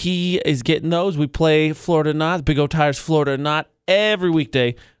 He is getting those. We play Florida or Not, Big O Tires Florida or Not, every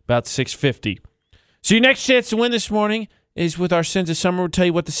weekday about 6:50. So your next chance to win this morning is with our Sins of Summer. We'll tell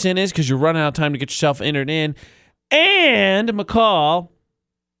you what the sin is because you're running out of time to get yourself entered in. And, McCall,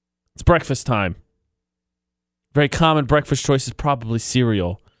 it's breakfast time. Very common breakfast choice is probably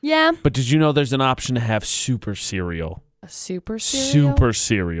cereal. Yeah. But did you know there's an option to have super cereal? A super cereal? Super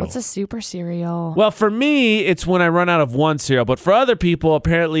cereal. What's a super cereal? Well, for me, it's when I run out of one cereal. But for other people,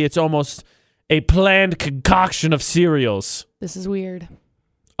 apparently it's almost a planned concoction of cereals. This is weird.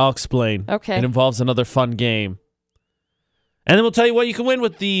 I'll explain. Okay. It involves another fun game. And then we'll tell you what you can win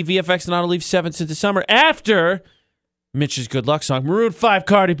with the VFX and Auto Leaf 7 Sins of Summer after Mitch's Good Luck song, Maroon 5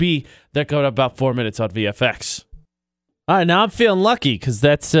 Cardi B. That got about 4 minutes on VFX. All right, now I'm feeling lucky because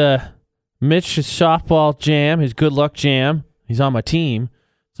that's Mitch's softball jam, his Good Luck jam. He's on my team.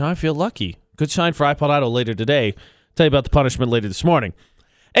 So I feel lucky. Good sign for iPod Idol later today. Tell you about the punishment later this morning.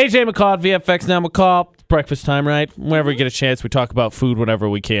 AJ McCall at VFX. Now, McCall, it's breakfast time, right? Whenever we get a chance, we talk about food whenever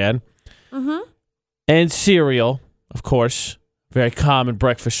we can. Mm-hmm. And cereal, of course. Very common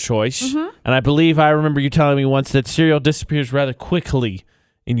breakfast choice. Mm-hmm. And I believe I remember you telling me once that cereal disappears rather quickly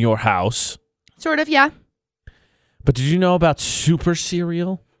in your house. Sort of, yeah. But did you know about super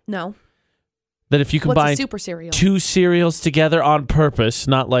cereal? No. That if you combine What's a super cereal? 2 cereals together on purpose,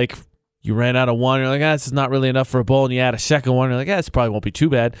 not like you ran out of one, you're like, this is not really enough for a bowl, and you add a second one, you're like, this probably won't be too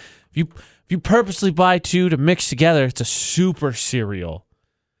bad. If you purposely buy 2 to mix together, it's a super cereal.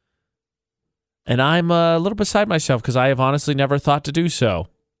 And I'm a little beside myself because I have honestly never thought to do so.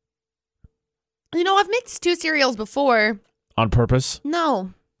 You know, I've mixed 2 cereals before. On purpose?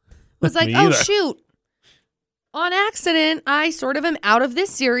 No. It was like, Me oh, either. shoot. On accident, I sort of am out of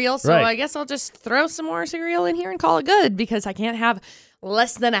this cereal, so Right. I guess I'll just throw some more cereal in here and call it good because I can't have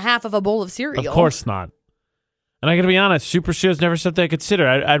less than a half of a bowl of cereal. Of course not. And I got to be honest, super cereal is never something I consider.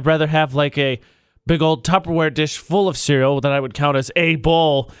 I'd rather have like a big old Tupperware dish full of cereal that I would count as a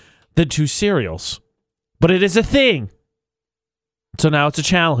bowl than 2 cereals. But it is a thing. So now it's a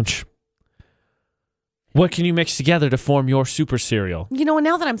challenge. What can you mix together to form your super cereal? You know,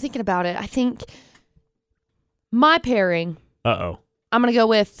 now that I'm thinking about it, I think my pairing, Uh-oh. I'm going to go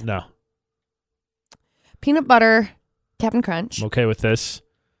with No. peanut butter, Captain Crunch, I'm okay with this.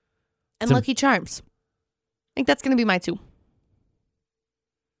 and It's a- Lucky Charms. I think that's going to be my 2.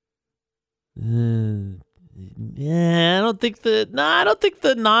 Yeah, I don't think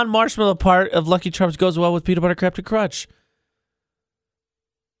the non-marshmallow part of Lucky Charms goes well with peanut butter Captain Crunch.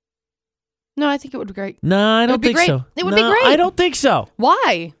 No, I think it would be great. No, I don't would be think great. so. It would be great. I don't think so.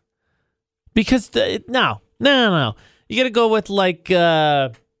 Why? Because no. You got to go with like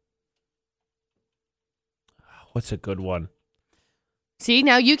what's a good one? See,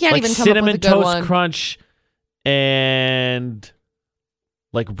 now you can't Like even come up Cinnamon with a good Toast one. Crunch and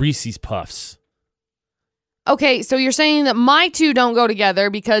like Reese's Puffs. Okay, so you're saying that my 2 don't go together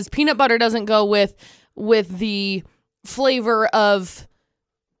because peanut butter doesn't go with the flavor of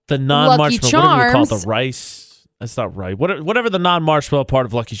The non-marshmallow, whatever you call it, Charms. the rice. That's not right. Whatever the non-marshmallow part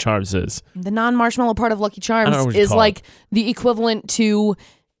of Lucky Charms is. The non-marshmallow part of Lucky Charms is like the equivalent to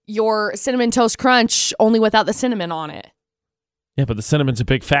your Cinnamon Toast Crunch, only without the cinnamon on it. Yeah, but the cinnamon's a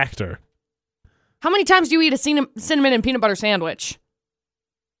big factor. How many times do you eat a cinnamon and peanut butter sandwich?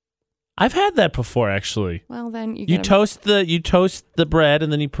 I've had that before, actually. Well, then you toast the bread,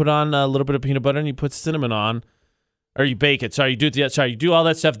 and then you put on a little bit of peanut butter, and you put cinnamon on, or you bake it. You do all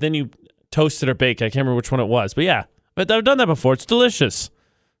that stuff, then you toast it or bake it. I can't remember which one it was, but yeah, I've done that before. It's delicious.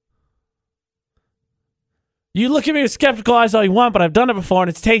 You look at me with skeptical eyes all you want, but I've done it before, and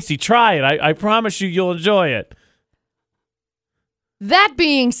it's tasty. Try it. I promise you'll enjoy it. That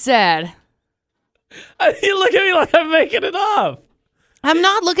being said, you look at me like I'm making it up. I'm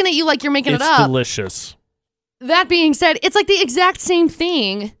not looking at you like you're making it up. It's delicious. That being said, it's like the exact same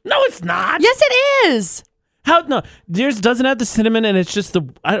thing. No, it's not. Yes, it is. How? No, yours doesn't have the cinnamon, and it's just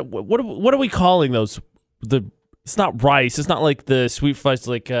what are we calling those? It's not rice. It's not like the sweet fries,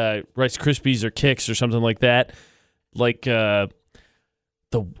 like Rice Krispies or Kix or something like that. Like I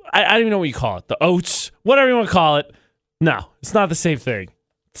don't even know what you call it. The oats, whatever you want to call it. No, it's not the same thing.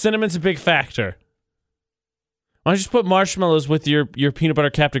 Cinnamon's a big factor. Why don't you just put marshmallows with your peanut butter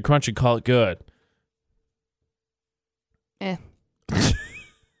Captain Crunch and call it good? I'm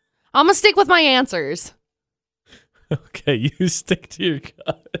gonna stick with my answers. Okay, you stick to your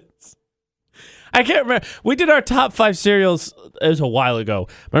guns. I can't remember. We did our top 5 cereals. It was a while ago.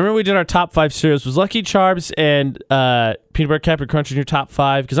 Remember we did our top 5 cereals. Was Lucky Charms and peanut butter Captain Crunch in your top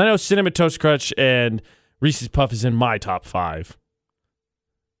 5? Because I know Cinnamon Toast Crunch and Reese's Puff is in my top 5.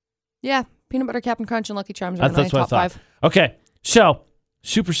 Yeah, peanut butter Captain Crunch and Lucky Charms are in my top 5. Okay, so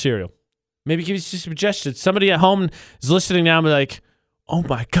super cereal. Maybe give you some suggestions. Somebody at home is listening now and be like, oh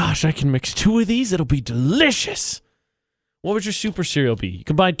my gosh, I can mix 2 of these. It'll be delicious. What would your super cereal be? You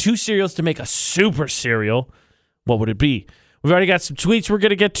combine 2 cereals to make a super cereal. What would it be? We've already got some tweets we're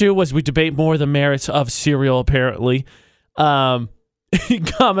going to get to as we debate more the merits of cereal, apparently. Comment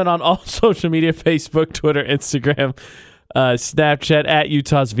on all social media, Facebook, Twitter, Instagram, Snapchat, at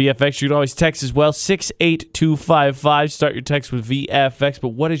Utah's VFX. You can always text as well, 68255. Start your text with VFX. But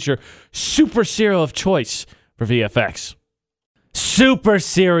what is your super cereal of choice for VFX? Super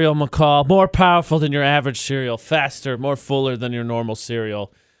cereal, McCall. More powerful than your average cereal. Faster, more fuller than your normal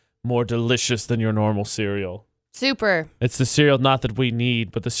cereal. More delicious than your normal cereal. Super. It's the cereal not that we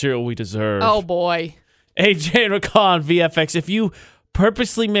need, but the cereal we deserve. Oh, boy. AJ and McCall on VFX. If you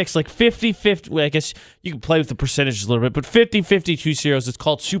purposely mix like 50-50, well, I guess you can play with the percentages a little bit, but 50-52 cereals, it's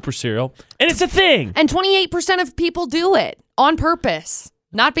called super cereal, and it's a thing. And 28% of people do it on purpose.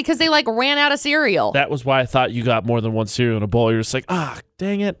 Not because they ran out of cereal. That was why I thought you got more than one cereal in a bowl. You're just like,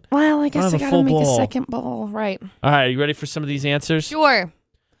 dang it. Well, I guess I gotta make a second bowl. Right. All right, you ready for some of these answers? Sure.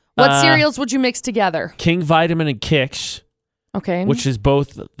 What cereals would you mix together? King Vitamin and Kix. Okay. Which is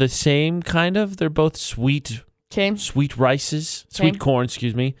both the same kind of. They're both sweet. Okay. Sweet rices. Sweet corn,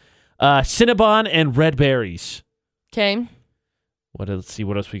 excuse me. Cinnabon and red berries. Okay. Let's see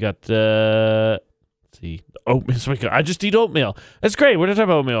what else we got. Let's see. Oatmeal. I just eat oatmeal. That's great. We're going to talk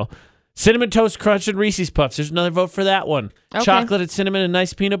about oatmeal. Cinnamon Toast Crunch and Reese's Puffs. There's another vote for that one. Okay. Chocolate and cinnamon and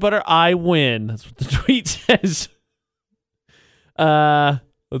nice peanut butter. I win. That's what the tweet says.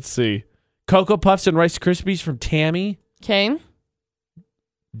 Let's see. Cocoa Puffs and Rice Krispies from Tammy. Okay.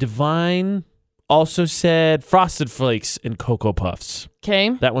 Divine also said Frosted Flakes and Cocoa Puffs. Okay.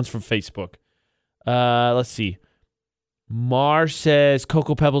 That one's from Facebook. Let's see. Mar says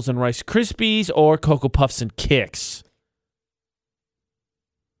Cocoa Pebbles and Rice Krispies or Cocoa Puffs and Kix.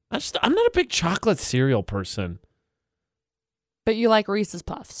 I'm not a big chocolate cereal person. But you like Reese's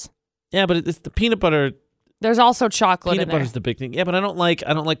Puffs. Yeah, but it's the peanut butter. There's also chocolate Peanut in there. butter's the big thing. Yeah, but I don't like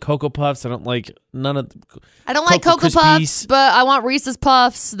Cocoa Puffs. I don't like none of. I don't like Cocoa Puffs, but I want Reese's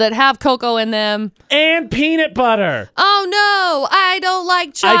Puffs that have cocoa in them. And peanut butter. Oh no, I don't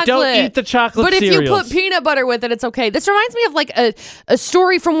like chocolate. I don't eat the chocolate But cereals. if you put peanut butter with it, it's okay. This reminds me of a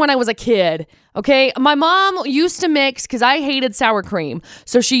story from when I was a kid. Okay, my mom used to mix, because I hated sour cream,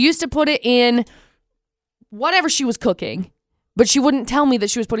 so she used to put it in whatever she was cooking, but she wouldn't tell me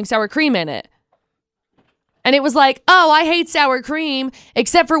that she was putting sour cream in it. And it was like, oh, I hate sour cream,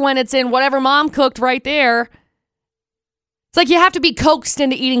 except for when it's in whatever mom cooked right there. It's like you have to be coaxed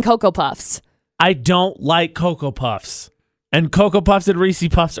into eating Cocoa Puffs. I don't like Cocoa Puffs. And Cocoa Puffs and Reese's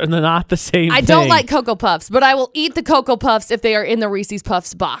Puffs are not the same thing. I don't like Cocoa Puffs, but I will eat the Cocoa Puffs if they are in the Reese's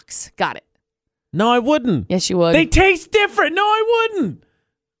Puffs box. Got it. No, I wouldn't. Yes, you would. They taste different. No, I wouldn't.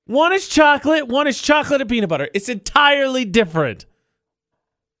 One is chocolate and peanut butter. It's entirely different.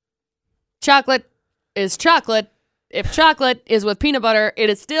 Chocolate is chocolate. If chocolate is with peanut butter, it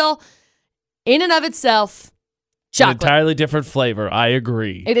is still, in and of itself, Chocolate. An entirely different flavor. I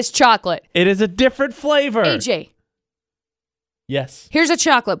agree. It is chocolate. It is a different flavor. AJ. Yes. Here's a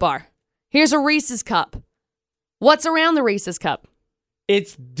chocolate bar. Here's a Reese's cup. What's around the Reese's cup?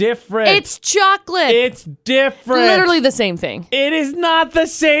 It's different. It's chocolate. It's different. Literally the same thing. It is not the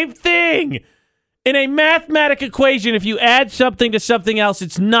same thing. In a mathematical equation, if you add something to something else,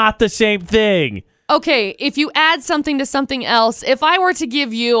 it's not the same thing. Okay, if you add something to something else, if I were to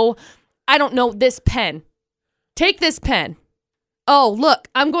give you, I don't know, this pen. Take this pen. Oh, look,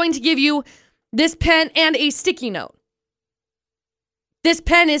 I'm going to give you this pen and a sticky note. This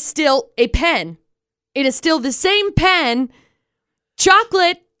pen is still a pen. It is still the same pen,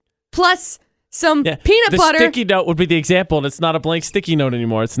 chocolate plus some peanut butter. The sticky note would be the example, and it's not a blank sticky note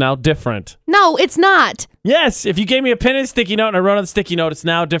anymore. It's now different. No, it's not. Yes, if you gave me a pen and a sticky note and I wrote on the sticky note, it's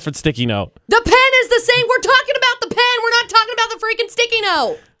now a different sticky note. The pen is the same. We're talking about the pen. We're not talking about the freaking sticky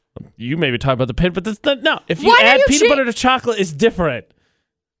note. You may be talking about the pen, but no. If you add peanut butter to chocolate, it's different.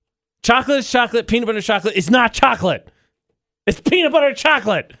 Chocolate is chocolate. Peanut butter chocolate is not chocolate. It's peanut butter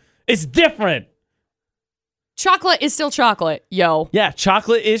chocolate. It's different. Chocolate is still chocolate, yo. Yeah,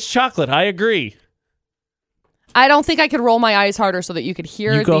 chocolate is chocolate. I agree. I don't think I could roll my eyes harder so that you could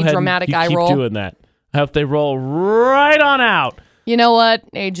hear the dramatic eye roll. Keep doing that. I hope they roll right on out. You know what,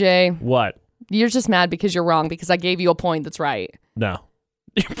 AJ? What? You're just mad because you're wrong because I gave you a point that's right. No.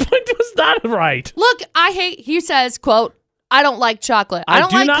 Your point was not right. Look, he says, quote, I don't like chocolate. I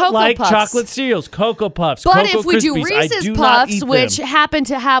do not Cocoa like Puffs. chocolate cereals, Cocoa Puffs, but Cocoa if we Krispies, do Reese's I do Puffs, which happen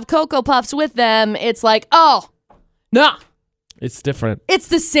to have Cocoa Puffs with them, it's like, oh, nah. It's different. It's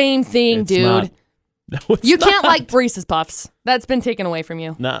the same thing, dude. Not. No, you can't like Reese's Puffs. That's been taken away from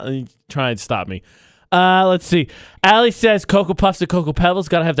you. No, try and stop me. Let's see. Allie says Cocoa Puffs and Cocoa Pebbles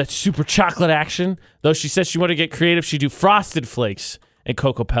got to have that super chocolate action. Though she says she want to get creative, she'd do Frosted Flakes and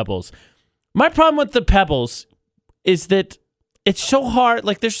Cocoa Pebbles. My problem with the Pebbles is that it's so hard.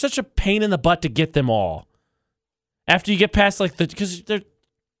 Like, there's such a pain in the butt to get them all. After you get past, like, because you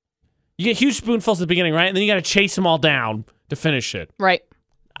get huge spoonfuls at the beginning, right? And then you got to chase them all down to finish it. Right.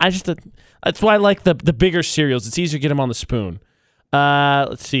 That's why I like the bigger cereals. It's easier to get them on the spoon.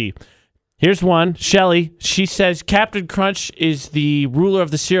 Let's see. Here's one. Shelly, she says Captain Crunch is the ruler of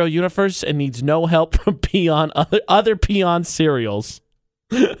the cereal universe and needs no help from other peon cereals.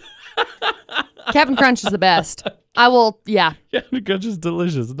 Captain Crunch is the best. I will, yeah. Captain Crunch is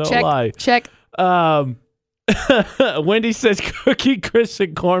delicious. No check, lie. Check. Wendy says Cookie Crisp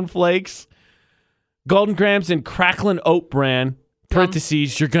and Corn Flakes, Golden Grams and Cracklin' Oat Bran.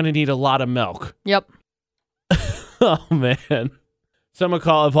 Parentheses, you're going to need a lot of milk. Yep. Oh, man. Someone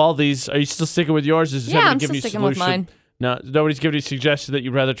call of all these. Are you still sticking with yours? Is I'm still sticking with mine. No, nobody's giving you a suggestion that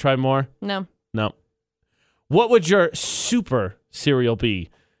you'd rather try more? No. What would your super cereal be?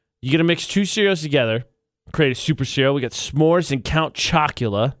 You going to mix two cereals together, create a super cereal. We got S'mores and Count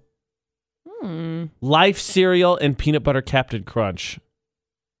Chocula. Life cereal and Peanut Butter Captain Crunch.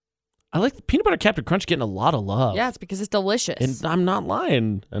 I like the Peanut Butter Captain Crunch getting a lot of love. Yeah, it's because it's delicious. And I'm not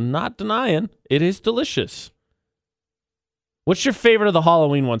lying. I'm not denying. It is delicious. What's your favorite of the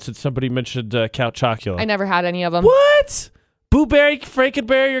Halloween ones since somebody mentioned Count Chocula? I never had any of them. What? Boo Berry,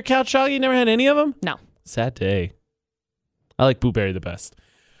 Frankenberry, or Count Chocula? You never had any of them? No. Sad day. I like Boo Berry the best.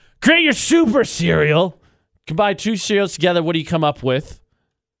 Create your super cereal. Combine two cereals together. What do you come up with?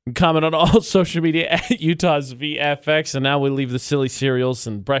 And comment on all social media at Utah's VFX. And now we leave the silly cereals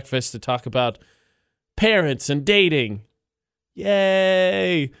and breakfast to talk about parents and dating.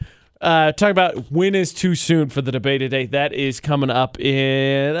 Yay. Talk about when is too soon for the debate today. That is coming up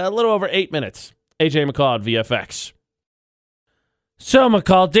in a little over 8 minutes. AJ McCall at VFX. So,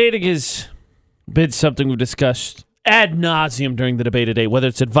 McCall, dating has been something we've discussed ad nauseum during the debate today, whether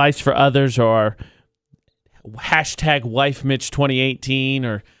it's advice for others or hashtag Wife Mitch 2018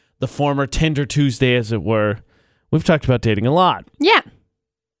 or the former Tinder Tuesday, as it were. We've talked about dating a lot. Yeah.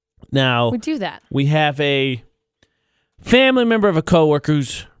 Now, we do that. We have a family member of a coworker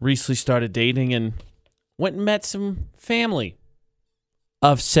who's recently started dating and went and met some family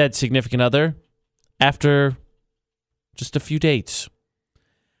of said significant other after just a few dates.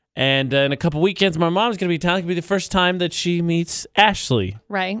 And in a couple weekends, my mom's going to be in town. It's going to be the first time that she meets Ashley.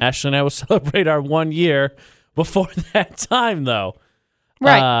 Right. Ashley and I will celebrate our 1 year before that time, though.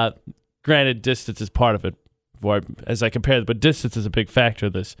 Right. Granted, distance is part of it, as I compare it, but distance is a big factor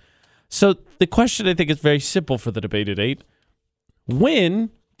of this. So the question, I think, is very simple for the debate today. When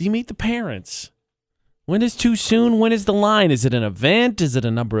do you meet the parents? When is too soon? When is the line? Is it an event? Is it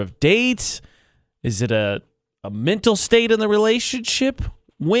a number of dates? Is it a mental state in the relationship?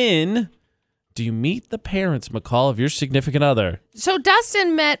 When do you meet the parents, McCall, of your significant other? So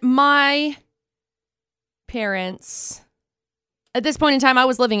Dustin met my parents. At this point in time, I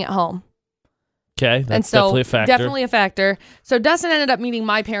was living at home. Okay, that's definitely a factor. Definitely a factor. So Dustin ended up meeting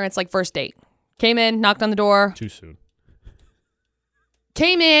my parents like first date. Came in, knocked on the door. Too soon.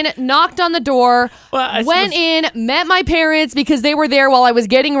 Came in, knocked on the door, went in, met my parents because they were there while I was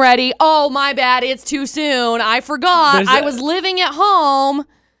getting ready. Oh, my bad. It's too soon. I forgot. I was living at home.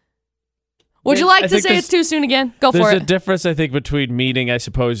 Would you like to say it's too soon again? Go for it. There's a difference, I think, between meeting, I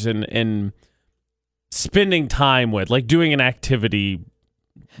suppose, and spending time with, like doing an activity,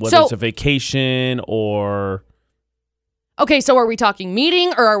 whether it's a vacation or... Okay, so are we talking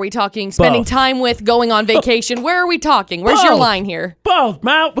meeting or are we talking spending time with, going on vacation? Where are we talking? Where's your line here? Both.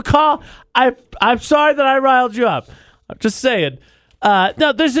 McCall, I'm sorry that I riled you up. I'm just saying.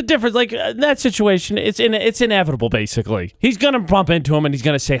 No, there's a difference. Like, in that situation, it's inevitable, basically. He's going to bump into him and he's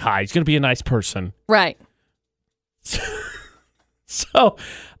going to say hi. He's going to be a nice person. Right. So,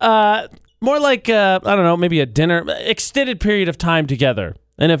 more like, I don't know, maybe a dinner, extended period of time together.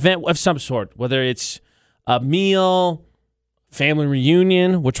 An event of some sort, whether it's a meal, family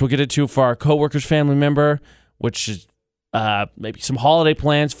reunion, which we'll get into for our coworker's family member, which is maybe some holiday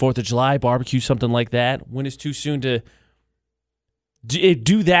plans, 4th of July, barbecue, something like that. When is too soon to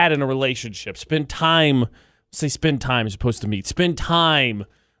do that in a relationship? Spend time as opposed to meet. Spend time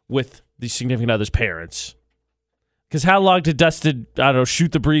with the significant other's parents. Because how long did Dustin, I don't know,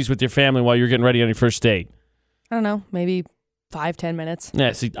 shoot the breeze with your family while you were getting ready on your first date? I don't know, maybe 5-10 minutes.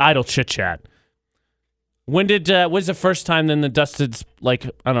 Yeah, see, idle chit-chat. When's the first time then that Dustin's, like,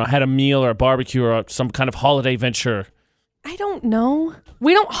 I don't know, had a meal or a barbecue or some kind of holiday venture? I don't know.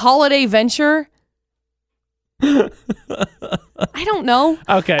 We don't holiday venture. I don't know.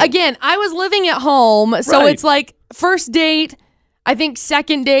 Okay. Again, I was living at home, so It's like first date. I think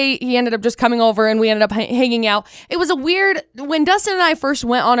second date, he ended up just coming over and we ended up hanging out. It was a weird, when Dustin and I first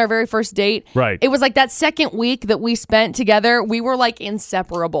went on our very first date, it was like that second week that we spent together, we were like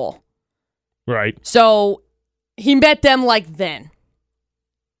inseparable. Right. So he met them like then.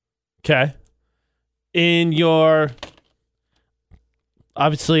 Okay. In your,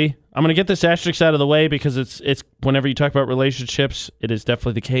 obviously, I'm going to get this asterisk out of the way because it's whenever you talk about relationships, it is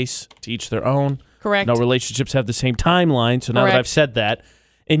definitely the case, to each their own. Correct. No relationships have the same timeline. So now that I've said that,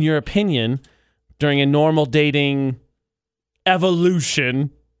 in your opinion, during a normal dating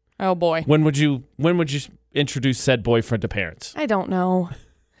evolution, oh boy, when would you introduce said boyfriend to parents? I don't know.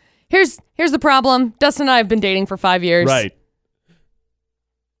 Here's the problem. Dustin and I have been dating for 5 years. Right.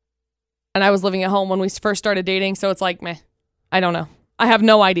 And I was living at home when we first started dating, so it's like, meh. I don't know. I have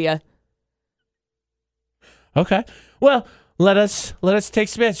no idea. Okay. Well, let us take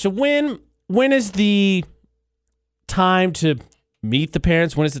some minutes. So when is the time to meet the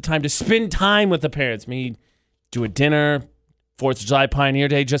parents? When is the time to spend time with the parents? Maybe do a dinner. 4th of July Pioneer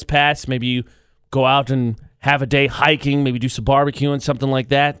Day just passed. Maybe you go out and have a day hiking. Maybe do some barbecuing, something like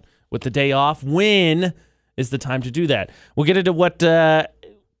that with the day off. When is the time to do that? We'll get into what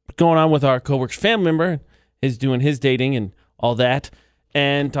going on with our coworker's family member, is doing his dating and all that,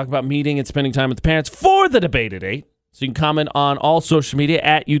 and talk about meeting and spending time with the parents for the debate at 8. So you can comment on all social media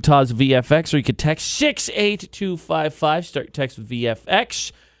at Utah's VFX, or you can text 68255. Start your text with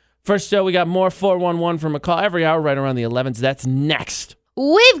VFX. First, we got more 411 from McCall every hour right around the 11s. That's next.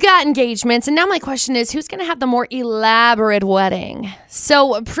 We've got engagements, and now my question is, who's going to have the more elaborate wedding?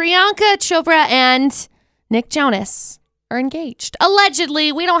 So Priyanka Chopra and Nick Jonas are engaged.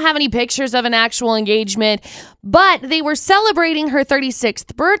 Allegedly, we don't have any pictures of an actual engagement, but they were celebrating her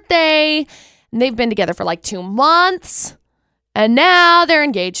 36th birthday. And they've been together for like 2 months, and now they're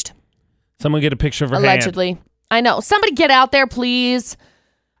engaged. Someone get a picture of her Allegedly. hand. I know. Somebody get out there, please.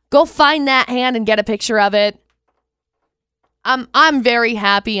 Go find that hand and get a picture of it. I'm very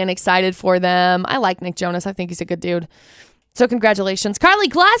happy and excited for them. I like Nick Jonas. I think he's a good dude. So congratulations. Carly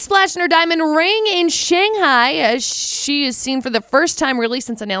Glass flashing her diamond ring in Shanghai as she is seen for the first time really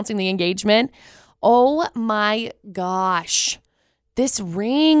since announcing the engagement. Oh my gosh. This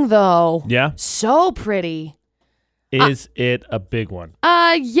ring, though. Yeah. So pretty. Is it a big one?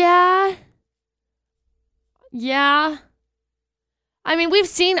 Yeah. Yeah. I mean,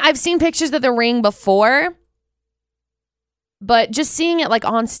 I've seen pictures of the ring before, but just seeing it like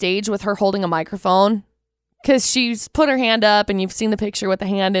on stage with her holding a microphone, because she's put her hand up and you've seen the picture with the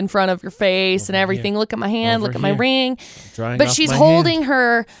hand in front of your face and everything. Here. Look at my hand, look at my ring. But she's holding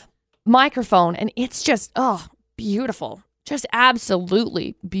her microphone and it's just, beautiful. Just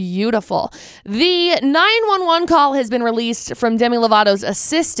absolutely beautiful. The 911 call has been released from Demi Lovato's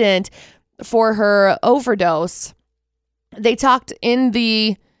assistant for her overdose. They talked in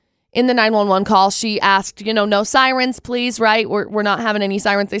the in the 911 call, she asked, no sirens, please, right? We're not having any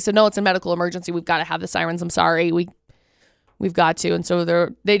sirens. They said, no, it's a medical emergency. We've got to have the sirens. I'm sorry. We've got to. And so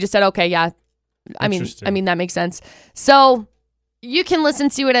they just said, okay, yeah. I mean, that makes sense. So you can listen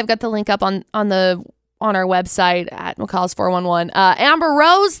to it. I've got the link up on our website at McCall's 411. Amber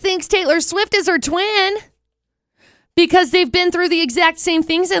Rose thinks Taylor Swift is her twin because they've been through the exact same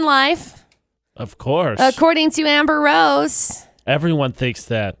things in life. Of course. According to Amber Rose. Everyone thinks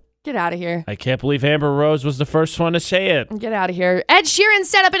that. Get out of here. I can't believe Amber Rose was the first one to say it. Get out of here. Ed Sheeran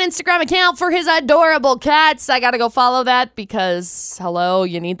set up an Instagram account for his adorable cats. I got to go follow that because, hello,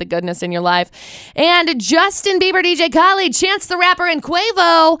 you need the goodness in your life. And Justin Bieber, DJ Khaled, Chance the Rapper, and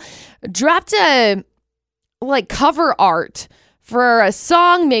Quavo dropped a cover art for a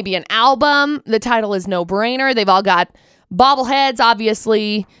song, maybe an album. The title is No Brainer. They've all got bobbleheads,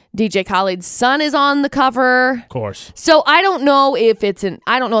 obviously. DJ Khaled's son is on the cover. Of course. So I don't know if it's an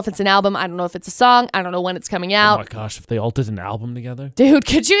album. I don't know if it's a song. I don't know when it's coming out. Oh my gosh, if they all did an album together. Dude,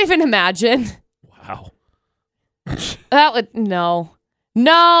 could you even imagine? Wow. That would no.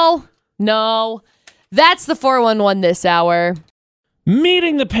 That's the 411 this hour.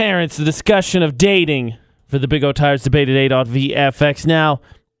 Meeting the parents, the discussion of dating for the Big O Tires Debate at 8 on VFX. Now,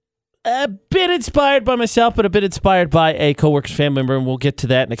 a bit inspired by myself, but a bit inspired by a coworker's family member, and we'll get to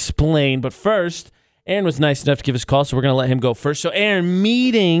that and explain. But first, Aaron was nice enough to give us a call, so we're going to let him go first. So, Aaron,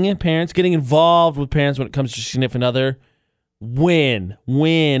 meeting parents, getting involved with parents when it comes to significant other, when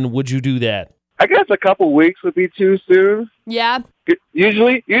would you do that? I guess a couple weeks would be too soon. Yeah.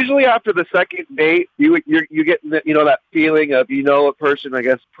 Usually after the second date, you get that feeling of a person, I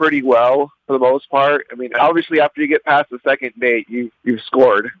guess, pretty well for the most part. I mean, obviously after you get past the second date, you've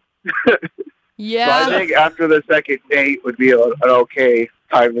scored. Yeah. So I think after the second date would be an okay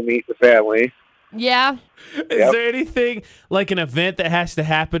time to meet the family. Yeah. Is there anything like an event that has to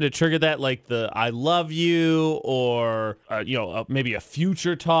happen to trigger that, like the I love you or, maybe a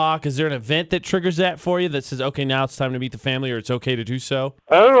future talk? Is there an event that triggers that for you that says, okay, now it's time to meet the family or it's okay to do so?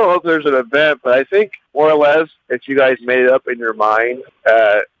 I don't know if there's an event, but I think more or less if you guys made it up in your mind,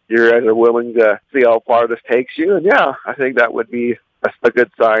 you guys are willing to see how far this takes you. And yeah, I think that would be a good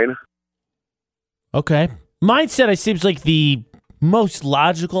sign. Okay. Mindset, it seems like the most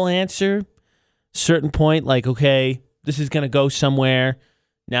logical answer. Certain point, like, okay, this is going to go somewhere.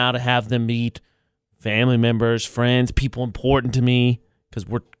 Now to have them meet family members, friends, people important to me because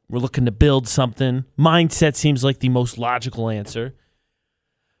we're looking to build something. Mindset seems like the most logical answer.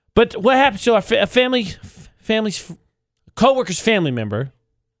 But what happens to a family's coworker's family member,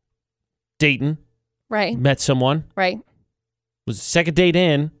 dating, right? Met someone, right? Was the second date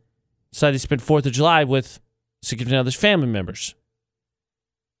in, decided to spend 4th of July with significant other's family members.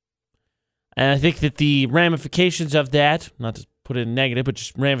 And I think that the ramifications of that, not to put it in negative, but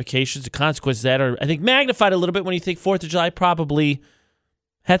just ramifications, the consequences of that are, I think, magnified a little bit when you think 4th of July probably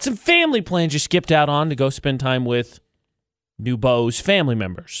had some family plans you skipped out on to go spend time with new beau's family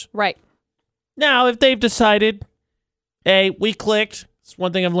members. Right. Now, if they've decided, hey, we clicked, it's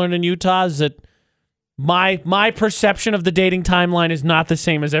one thing I've learned in Utah is that my perception of the dating timeline is not the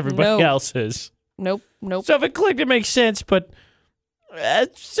same as everybody else's. Nope. So if it clicked, it makes sense, but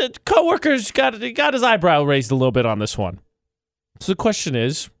coworker's got his eyebrow raised a little bit on this one. So the question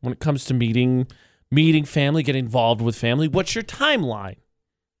is, when it comes to meeting family, getting involved with family, what's your timeline?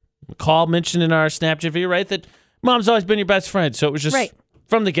 McCall mentioned in our Snapchat video, right, that mom's always been your best friend, so it was just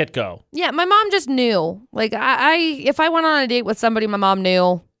from the get-go. Yeah, my mom just knew. Like, if I went on a date with somebody, my mom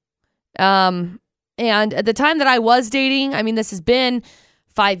knew. And at the time that I was dating, I mean, this has been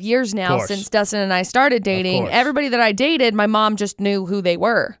 5 years now since Dustin and I started dating. Everybody that I dated, my mom just knew who they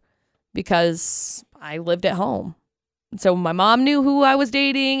were because I lived at home. So my mom knew who I was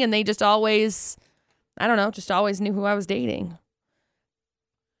dating, and they just always, always knew who I was dating.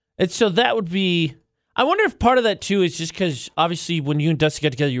 And so that would be, I wonder if part of that too is just because obviously when you and Dustin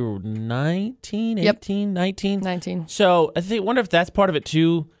got together, you were 19, 18, 19? 19. So I wonder if that's part of it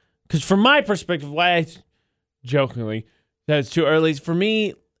too. Because from my perspective, why I jokingly that it's too early, for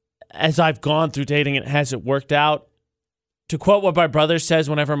me, as I've gone through dating, it hasn't worked out. To quote what my brother says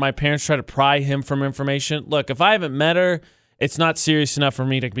whenever my parents try to pry him from information, look, if I haven't met her, it's not serious enough for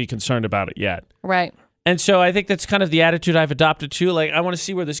me to be concerned about it yet. Right. And so I think that's kind of the attitude I've adopted too. Like, I want to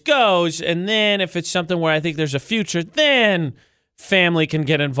see where this goes. And then if it's something where I think there's a future, then family can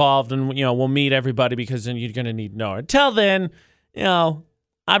get involved and, we'll meet everybody because then you're going to need to know. Until then,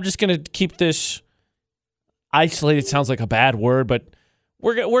 I'm just going to keep this isolated. Sounds like a bad word, but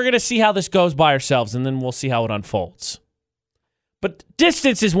we're going to see how this goes by ourselves, and then we'll see how it unfolds. But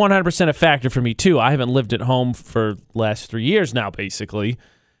distance is 100% a factor for me, too. I haven't lived at home for the last 3 years now, basically.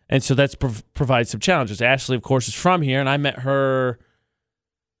 And so that's provides some challenges. Ashley, of course, is from here, and I met her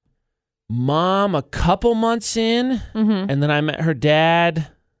mom a couple months in, and then I met her dad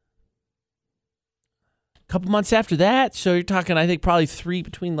a couple months after that. So you're talking, I think, probably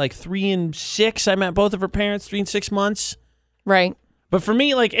between like 3 and 6. I met both of her parents 3 and 6 months. Right. But for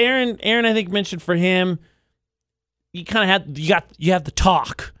me, like Aaron, I think mentioned for him, you kind of you have the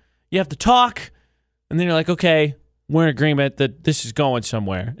talk. You have to talk, and then you're like, okay, we're in agreement that this is going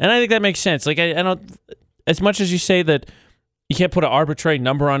somewhere. And I think that makes sense. Like I don't, as much as you say that you can't put an arbitrary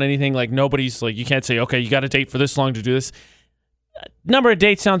number on anything, like nobody's like, you can't say, okay, you got to date for this long to do this. Number of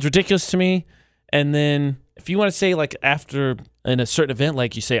dates sounds ridiculous to me. And then if you want to say like after in a certain event,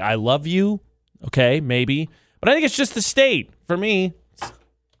 like you say, I love you, okay, maybe. But I think it's just the state. For me,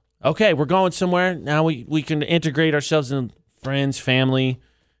 okay, we're going somewhere. Now we can integrate ourselves in friends, family.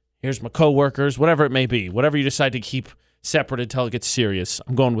 Here's my coworkers, whatever it may be. Whatever you decide to keep separate until it gets serious.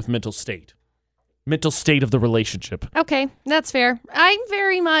 I'm going with mental state. Mental state of the relationship. Okay, that's fair. I'm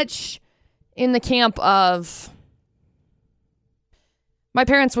very much in the camp of my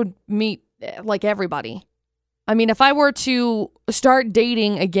parents would meet like everybody. I mean, if I were to start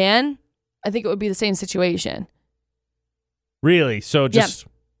dating again, I think it would be the same situation. Really? So just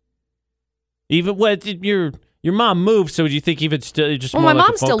even what your mom moved, so would you think even still just more my like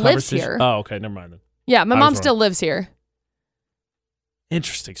mom still lives here. Oh, okay, never mind then. Yeah, my mom still lives here.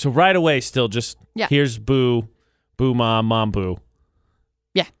 Interesting. So right away still just here's boo, boo mom, mom boo.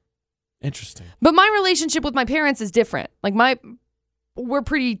 Yeah. Interesting. But my relationship with my parents is different. Like we're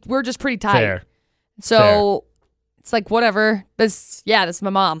just pretty tight. Fair. So it's like whatever. This is my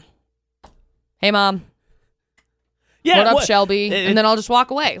mom. Hey mom. Yeah. What up, Shelby? And then I'll just walk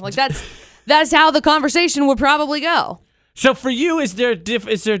away. Like that's how the conversation would probably go. So for you, is there a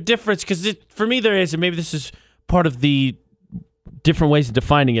difference? Because for me there is, and maybe this is part of the different ways of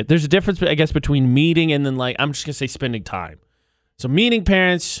defining it. There's a difference, I guess, between meeting and then like, I'm just going to say spending time. So meeting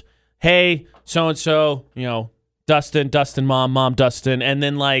parents, hey, so-and-so, Dustin, mom, Dustin. And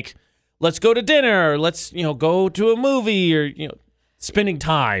then like, let's go to dinner. Let's, go to a movie or, spending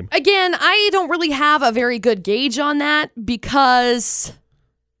time. Again, I don't really have a very good gauge on that because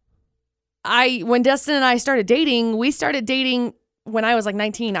when Dustin and I started dating, we started dating when I was like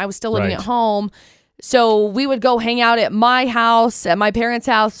 19. I was still living at home. So we would go hang out at my house, at my parents'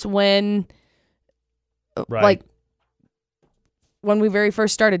 house when we very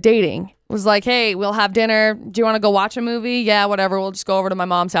first started dating. It was like, hey, we'll have dinner. Do you want to go watch a movie? Yeah, whatever. We'll just go over to my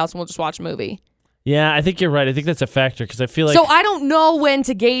mom's house and we'll just watch a movie. Yeah, I think you're right. I think that's a factor because I feel like... So I don't know when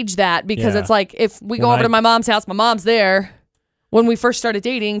to gauge that because it's like if we go over to my mom's house, my mom's there when we first started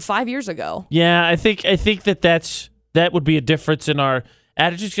dating 5 years ago. Yeah, I think that would be a difference in our...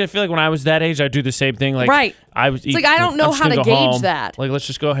 attitudes. I feel like when I was that age, I'd do the same thing. Like right. I don't know how to gauge home. that. Like, let's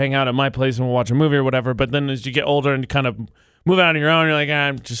just go hang out at my place and we'll watch a movie or whatever. But then as you get older and kind of move out on your own, you're like,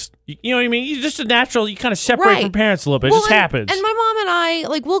 I'm just, you know what I mean? You're just a natural, you kind of separate from parents a little bit. It just happens. And my mom and I,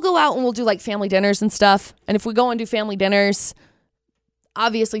 like, we'll go out and we'll do like family dinners and stuff. And if we go and do family dinners,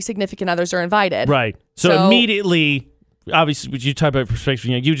 obviously significant others are invited. Right. So immediately, obviously, you talk about perspective,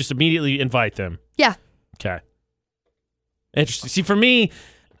 you just immediately invite them. Yeah. Okay. Interesting. See, for me,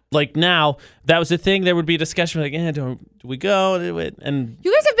 like now, that was the thing. There would be a discussion like, do we go? And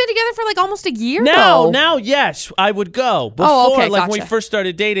you guys have been together for like almost a year now, yes, I would go. Before, okay, like when we first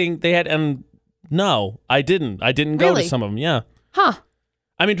started dating, they had, no, I didn't. I didn't go to some of them, yeah. Huh.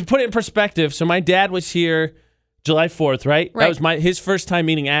 I mean, to put it in perspective, so my dad was here July 4th, right? That was his first time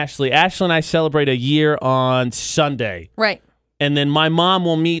meeting Ashley. Ashley and I celebrate a year on Sunday. Right. And then my mom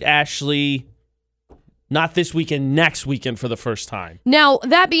will meet Ashley not this weekend, next weekend for the first time. Now,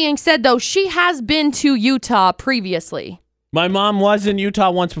 that being said, though, she has been to Utah previously. My mom was in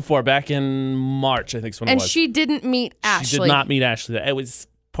Utah once before, back in March, I think is when it was. And she didn't meet Ashley. She did not meet Ashley. It was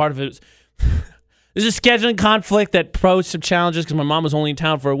part of it. There's a scheduling conflict that posed some challenges because my mom was only in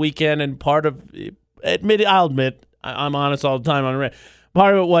town for a weekend, and part of I'll admit, I'm honest all the time on it.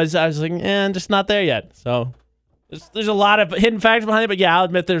 Part of it was I was like, I'm just not there yet. So there's a lot of hidden factors behind it, but yeah, I'll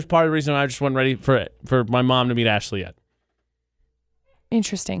admit there's part of the reason I just wasn't ready for my mom to meet Ashley yet.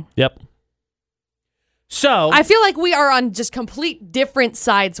 Interesting. Yep. So I feel like we are on just complete different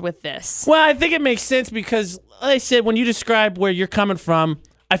sides with this. Well, I think it makes sense because, like I said, when you describe where you're coming from,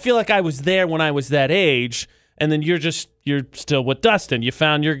 I feel like I was there when I was that age, and then you're still with Dustin. You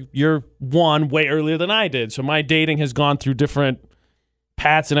found your one way earlier than I did. So my dating has gone through different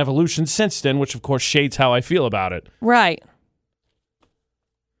paths and evolution since then, which of course shades how I feel about it. Right.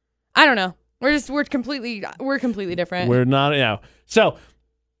 I don't know. We're completely different. We're not, So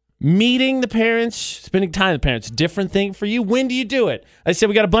Meeting the parents, spending time with the parents, different thing for you. When do you do it? I said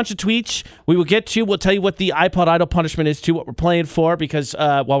we got a bunch of tweets we will get to. We'll tell you what the iPod Idol punishment is too, what we're playing for, because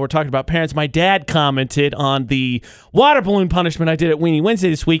while we're talking about parents, my dad commented on the water balloon punishment I did at Weenie Wednesday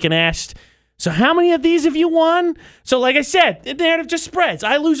this week and asked, so how many of these have you won? So like I said, the narrative just spreads.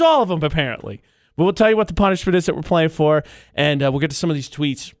 I lose all of them apparently. But we'll tell you what the punishment is that we're playing for, and we'll get to some of these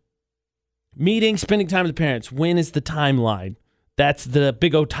tweets. Meeting, spending time with the parents. When is the timeline? That's the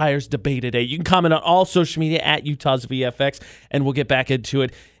Big O Tires debate today. You can comment on all social media at Utah's VFX, and we'll get back into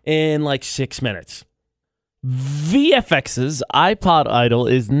it in like 6 minutes. VFX's iPod Idol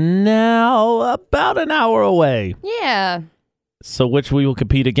is now about an hour away. Yeah. So which we will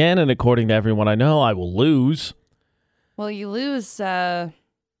compete again, and according to everyone I know, I will lose. Well, you lose 56%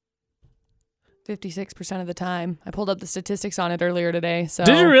 of the time. I pulled up the statistics on it earlier today. So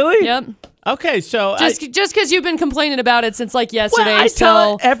did you really? Yep. Okay, so just because you've been complaining about it since like yesterday, I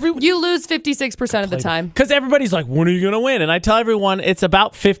tell you lose 56% of the time. Because everybody's like, when are you going to win? And I tell everyone it's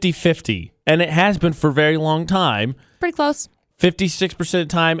about 50-50, and it has been for a very long time. Pretty close. 56% of the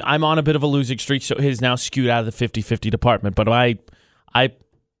time, I'm on a bit of a losing streak, so it is now skewed out of the 50-50 department. But I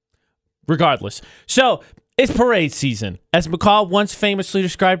regardless. So it's parade season. As McCall once famously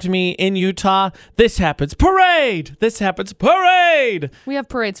described to me in Utah, this happens, parade! This happens, parade! We have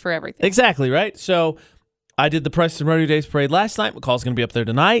parades for everything. Exactly, right? So I did the Preston Rodeo Days parade last night. McCall's going to be up there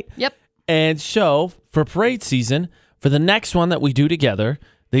tonight. Yep. And so for parade season, for the next one that we do together,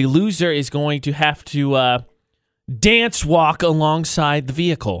 the loser is going to have to dance walk alongside the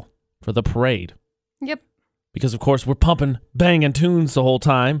vehicle for the parade. Yep. Because, of course, we're pumping banging tunes the whole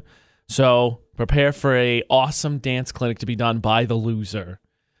time. So prepare for a awesome dance clinic to be done by the loser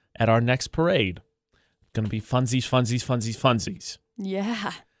at our next parade. Going to be funsies, funsies, funsies, funsies.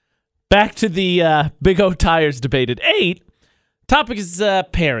 Yeah. Back to the Big O Tires debate at 8. Topic is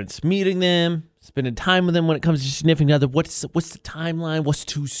parents, meeting them, spending time with them when it comes to significant other. What's the timeline? What's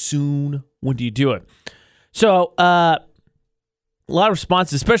too soon? When do you do it? So a lot of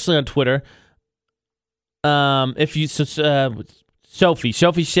responses, especially on Twitter. Sophie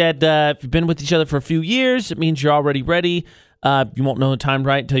said, if you've been with each other for a few years, it means you're already ready. You won't know the time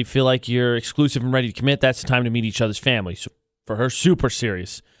right until you feel like you're exclusive and ready to commit. That's the time to meet each other's family. So for her, super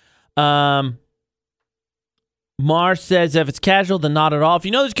serious. Mar says, if it's casual, then not at all. If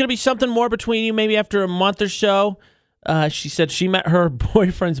you know there's going to be something more between you, maybe after a month or so. She said she met her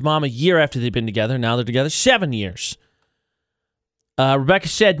boyfriend's mom a year after they've been together. Now they're together 7 years. Rebecca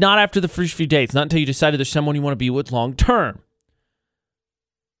said, not after the first few dates, not until you decided there's someone you want to be with long term.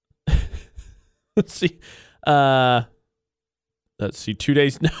 Let's see. 2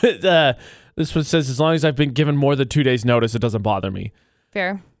 days. This one says, as long as I've been given more than 2 days notice, it doesn't bother me.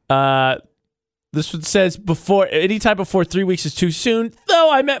 Fair. This one says, anytime before 3 weeks is too soon,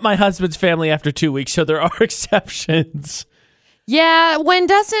 though I met my husband's family after 2 weeks, so there are exceptions. Yeah,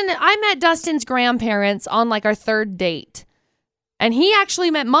 I met Dustin's grandparents on like our third date. And he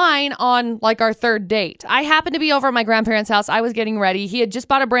actually met mine on like our third date. I happened to be over at my grandparents' house. I was getting ready. He had just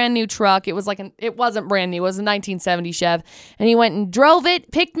bought a brand new truck. It wasn't brand new. It was a 1970 Chev. And he went and drove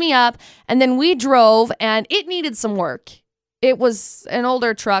it, picked me up, and then we drove, and it needed some work. It was an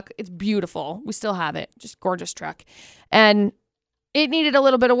older truck. It's beautiful. We still have it. Just gorgeous truck. And it needed a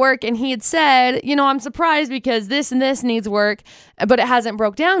little bit of work. And he had said, I'm surprised because this and this needs work, but it hasn't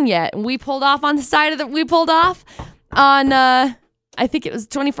broke down yet. And we pulled off on I think it was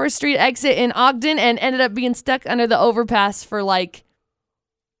 21st Street exit in Ogden, and ended up being stuck under the overpass for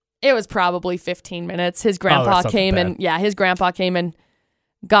it was probably 15 minutes. His grandpa came and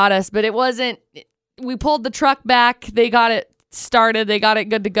got us, but it wasn't, we pulled the truck back. They got it started. They got it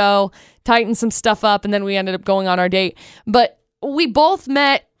good to go, tightened some stuff up, and then we ended up going on our date. But we both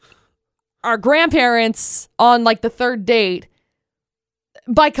met our grandparents on the third date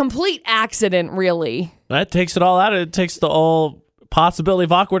by complete accident, really. That takes it all out. It takes the whole possibility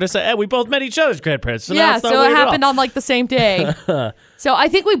of awkwardness. Hey, we both met each other's grandparents. So yeah, so it happened on the same day. So I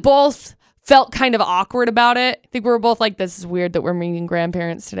think we both felt kind of awkward about it. I think we were both like, this is weird that we're meeting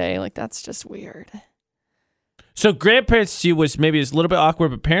grandparents today. That's just weird. So grandparents to you was maybe a little bit awkward,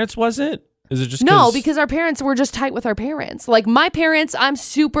 but parents wasn't? Is it just No, because our parents were just tight with our parents. My parents, I'm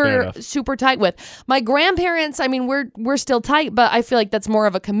super tight with. My grandparents, we're still tight, but I feel like that's more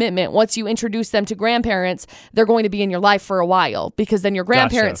of a commitment. Once you introduce them to grandparents, they're going to be in your life for a while, because then your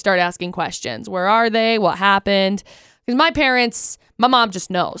grandparents start asking questions. Where are they? What happened? Because my mom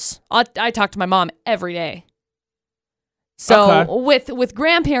just knows. I talk to my mom every day. So with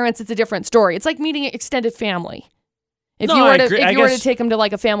grandparents, it's a different story. It's like meeting an extended family. If you were to take them to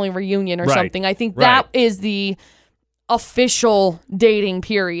a family reunion or something, I think that is the official dating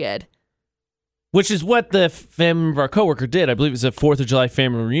period. Which is what the family of our coworker did. I believe it was a 4th of July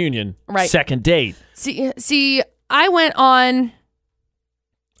family reunion. Right. Second date. See, I went on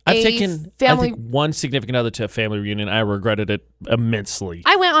I've taken one significant other to a family reunion. I regretted it immensely.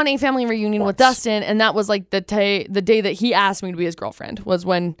 I went on a family reunion with Dustin, and that was like the day that he asked me to be his girlfriend was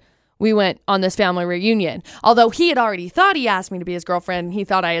when we went on this family reunion. Although he had already thought he asked me to be his girlfriend, and he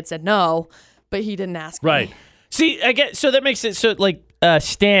thought I had said no, but he didn't ask me. Right. See, I get so that makes it so like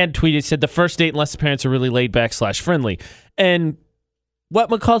Stan tweeted said the first date unless the parents are really laid back / friendly, and what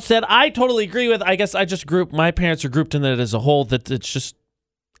McCall said I totally agree with. I guess I just my parents are grouped in that as a whole. That it's just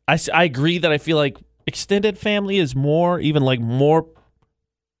I agree that I feel like extended family is more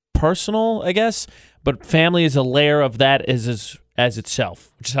personal, I guess, but family is a layer of that as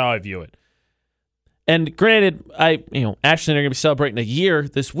itself, which is how I view it. And granted, Ashley and I are going to be celebrating a year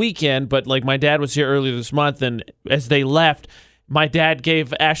this weekend, but like my dad was here earlier this month, and as they left, my dad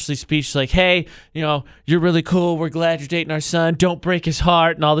gave Ashley a speech like, hey, you're really cool. We're glad you're dating our son. Don't break his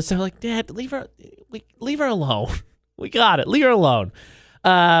heart and all this stuff. I'm like, Dad, leave her alone. We got it. Leave her alone.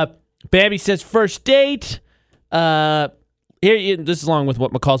 Babby says first date. This is along with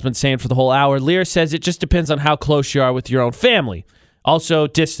what McCall's been saying for the whole hour. Lear says it just depends on how close you are with your own family. Also,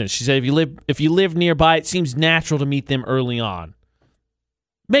 distance. She said if you live nearby, it seems natural to meet them early on.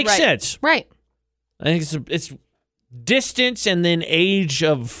 Makes sense. Right. I think it's distance and then age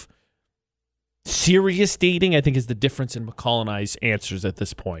of serious dating, I think, is the difference in McCall and I's answers at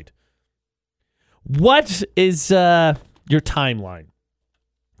this point. What is your timeline?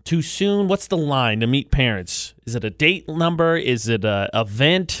 Too soon? What's the line to meet parents? Is it a date number? Is it an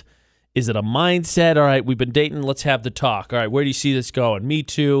event? Is it a mindset? All right, we've been dating. Let's have the talk. All right, where do you see this going? Me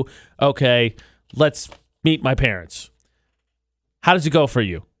too. Okay, let's meet my parents. How does it go for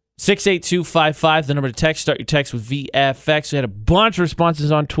you? 68255, the number to text. Start your text with VFX. We had a bunch of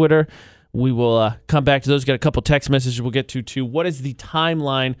responses on Twitter. We will come back to those. Got a couple text messages we'll get to, too. What is the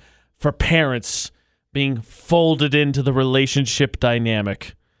timeline for parents being folded into the relationship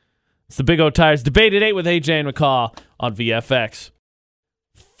dynamic? It's the Big O Tires Debate at 8 with AJ and McCall on VFX.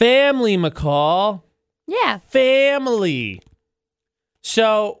 Family, McCall. Yeah. Family.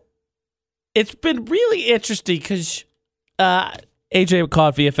 So it's been really interesting because AJ McCall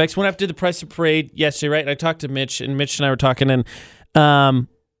at VFX went up to the press parade yesterday, right? And I talked to Mitch, and Mitch and I were talking, and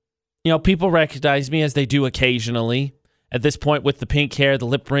people recognize me as they do occasionally. At this point, with the pink hair, the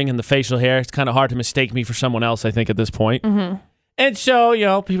lip ring, and the facial hair, it's kind of hard to mistake me for someone else, I think, at this point. Mm-hmm. And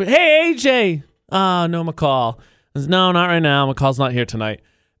so, people, hey, AJ. Oh, no, McCall. No, not right now. McCall's not here tonight.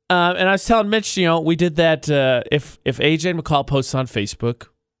 And I was telling Mitch, we did that. If AJ and McCall posts on Facebook,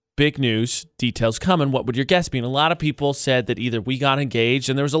 big news, details coming, what would your guess be? And a lot of people said that either we got engaged,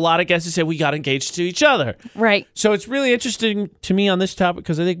 and there was a lot of guests who said we got engaged to each other. Right. So it's really interesting to me on this topic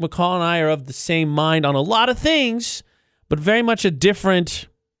because I think McCall and I are of the same mind on a lot of things, but very much a different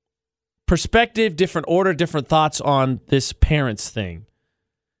perspective, different order, different thoughts on this parents thing.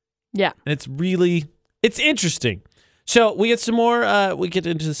 Yeah. And it's interesting. So we get some more, we get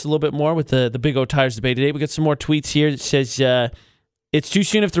into this a little bit more with the Big O Tires Debate today. We get some more tweets here that says, it's too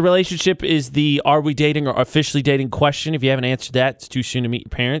soon if the relationship is the are we dating or officially dating question. If you haven't answered that, it's too soon to meet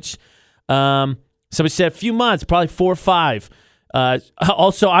your parents. Somebody said a few months, probably 4 or 5.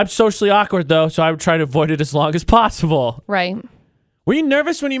 Also, I'm socially awkward, though, so I would try to avoid it as long as possible. Right. Were you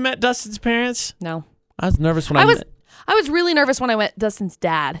nervous when you met Dustin's parents? No. I was nervous when I was really nervous when I met Dustin's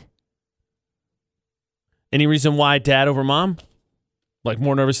dad. Any reason why dad over mom? Like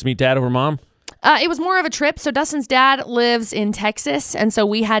more nervous to meet dad over mom? It was more of a trip. So Dustin's dad lives in Texas, and so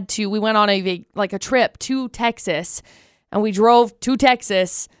we went on a trip to Texas, and we drove to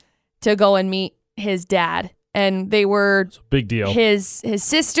Texas to go and meet his dad. And they were it's a big deal. His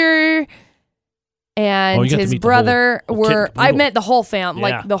sister and his brother I met the whole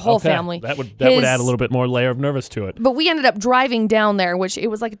family, the whole family. That would add a little bit more layer of nervous to it. But we ended up driving down there, which it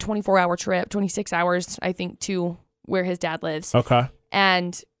was like a 24-hour trip, 26 hours, I think, to where his dad lives. Okay.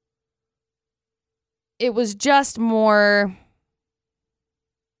 And it was just more,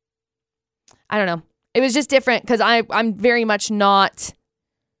 I don't know. It was just different because I was very much not,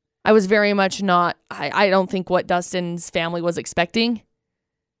 I don't think what Dustin's family was expecting.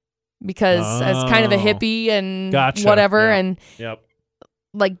 Because as kind of a hippie and whatever, and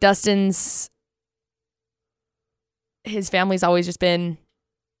like Dustin's, his family's always just been,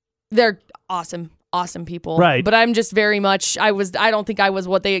 they're awesome people. Right. But I'm just very much, I don't think I was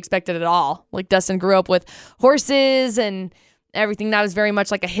what they expected at all. Like Dustin grew up with horses and everything. And I was very much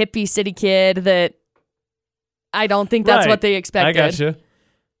like a hippie city kid that I don't think that's what they expected. I gotcha.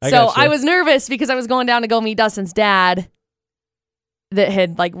 I was nervous because I was going down to go meet Dustin's dad that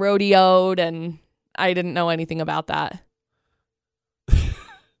had like rodeoed, and I didn't know anything about that.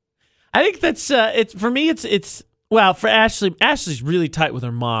 I think that's it's for me. It's well, for Ashley. Ashley's really tight with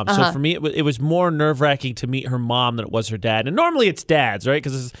her mom, so for me, it was more nerve-wracking to meet her mom than it was her dad. And normally it's dads, right?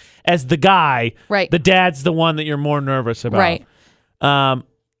 Because as the guy, the dad's the one that you're more nervous about, right?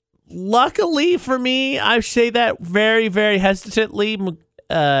 Luckily for me, I say that very, very hesitantly.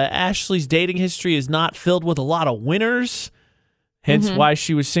 Ashley's dating history is not filled with a lot of winners, hence why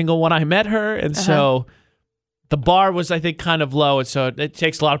she was single when I met her, and so. The bar was, I think, kind of low, and so it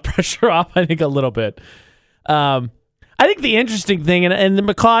takes a lot of pressure off, I think, a little bit. I think the interesting thing, and the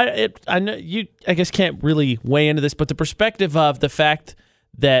McCall, I know you, I guess, can't really weigh into this, but the perspective of the fact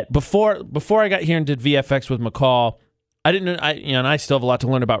that before I got here and did VFX with McCall, and I still have a lot to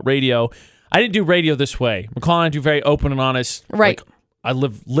learn about radio. I didn't do radio this way. McCall and I do very open and honest. Right. Like, I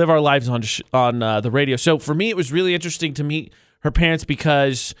live our lives on the radio. So for me, it was really interesting to meet her parents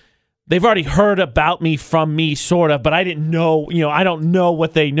because they've already heard about me from me, sort of, but I didn't know, I don't know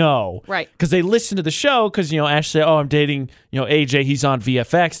what they know. Right. Because they listen to the show because, Ashley, I'm dating, AJ, he's on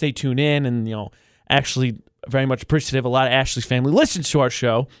VFX. They tune in and, Ashley, very much appreciative. A lot of Ashley's family listens to our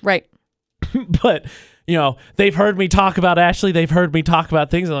show. Right. But, they've heard me talk about Ashley. They've heard me talk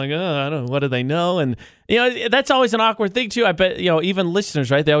about things. I'm like, I don't know. What do they know? And, that's always an awkward thing, too. I bet, even listeners,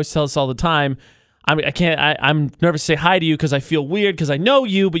 right? They always tell us all the time, I'm nervous to say hi to you because I feel weird because I know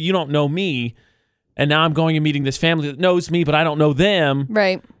you, but you don't know me. And now I'm going and meeting this family that knows me, but I don't know them.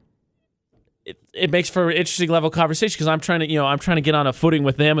 Right. It makes for an interesting level of conversation because I'm trying to get on a footing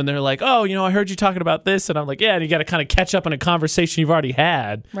with them, and they're like, oh, I heard you talking about this. And I'm like, yeah, and you got to kind of catch up on a conversation you've already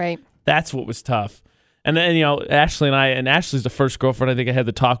had. Right. That's what was tough. And then, Ashley and Ashley's the first girlfriend I think I had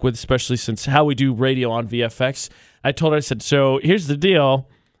to talk with, especially since how we do radio on VFX. I told her, I said, so here's the deal.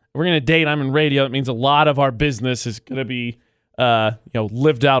 We're going to date. I'm in radio. It means a lot of our business is going to be,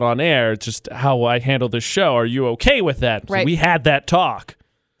 lived out on air. It's just how I handle this show. Are you okay with that? Right. So we had that talk.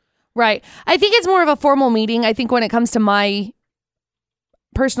 Right. I think it's more of a formal meeting. I think when it comes to my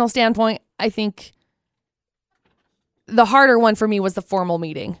personal standpoint, I think the harder one for me was the formal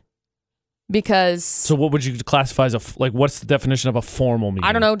meeting. Because... So what would you classify as what's the definition of a formal meeting?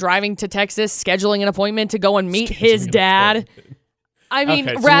 I don't know, driving to Texas, scheduling an appointment to go and meet his dad. I mean,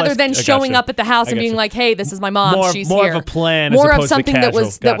 okay, so rather than showing up at the house and being like, "Hey, this is my mom. She's here." More of a plan, more as of something to casual.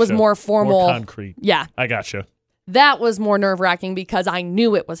 that was more formal, more concrete. Yeah, I gotcha. That was more nerve-wracking because I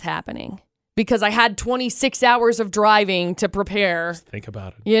knew it was happening because I had 26 hours of driving to prepare. Just think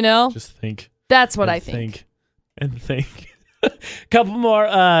about it. Just think. That's what I think. Think. Couple more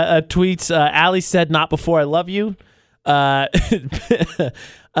tweets. Allie said, "Not before I love you."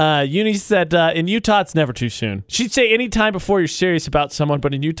 Uni said, in Utah, it's never too soon. She'd say any time before you're serious about someone,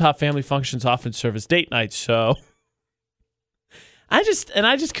 but in Utah, family functions often serve as date nights. So I just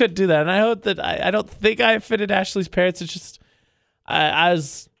couldn't do that. And I hope that I don't think I offended Ashley's parents. It's just, I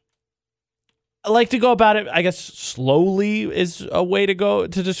like to go about it, I guess, slowly is a way to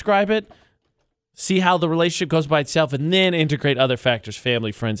describe it. See how the relationship goes by itself and then integrate other factors,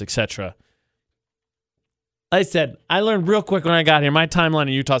 family, friends, etc. Like I said, I learned real quick when I got here. My timeline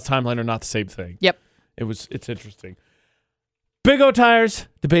and Utah's timeline are not the same thing. Yep. It's interesting. Big O Tires,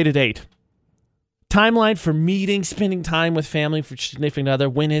 debated 8. Timeline for meeting, spending time with family, for significant other.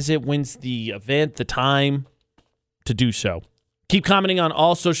 When is it? When's the event, the time to do so? Keep commenting on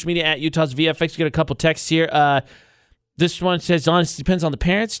all social media at Utah's VFX. Get a couple texts here. This one says, honestly, depends on the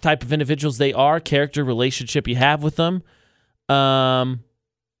parents, type of individuals they are, character, relationship you have with them.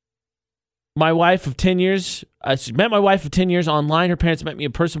 My wife of 10 years, I met my wife of 10 years online. Her parents met me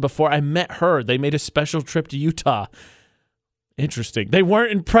in person before I met her. They made a special trip to Utah. Interesting. They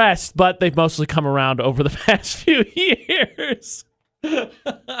weren't impressed, but they've mostly come around over the past few years.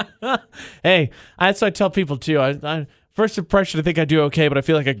 Hey, that's what I tell people too. I first impression, I think I do okay, but I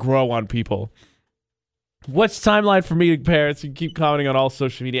feel like I grow on people. What's timeline for meeting parents? You can keep commenting on all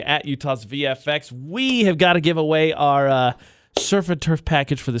social media at Utah's VFX. We have got to give away our Surf and Turf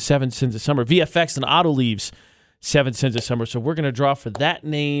package for the 7 Sins of Summer. VFX and Auto Leaves 7 Sins of Summer. So we're going to draw for that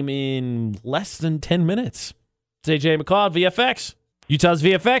name in less than 10 minutes. It's AJ McCall, VFX. Utah's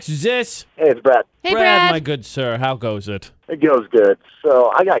VFX. Who's this? Hey, it's Brad. Hey, Brad. My good sir. How goes it? It goes good.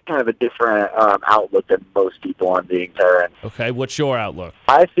 So I got kind of a different outlook than most people on being parents. Okay, what's your outlook?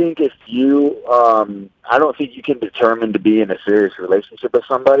 I think if you, I don't think you can determine to be in a serious relationship with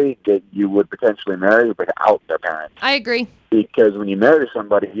somebody that you would potentially marry without their parents. I agree. Because when you marry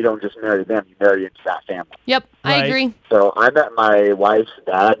somebody, you don't just marry them, you marry into that family. Yep, Right. I agree. So I met my wife's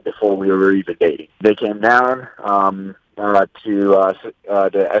dad before we were even dating. They came down. to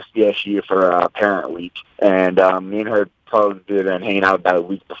the SDSU for Parent Week, and me and her probably been hanging out about a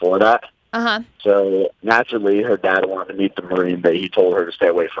week before that. Uh-huh. So naturally, her dad wanted to meet the Marine that he told her to stay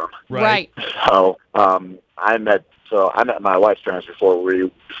away from. Right. So I met my wife's parents before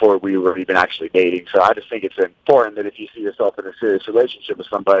we were even actually dating. So I just think it's important that if you see yourself in a serious relationship with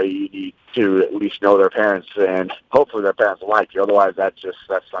somebody, you need to at least know their parents, and hopefully their parents will like you. Otherwise, that's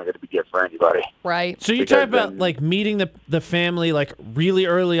not going to be good for anybody. Right. So you talk about like meeting the family like really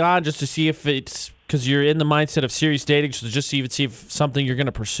early on, just to see if it's because you're in the mindset of serious dating, so just to even see if something you're going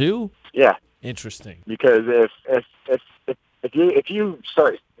to pursue. Yeah. Interesting. Because if you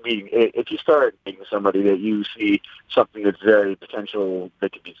start meeting somebody that you see something that's very potential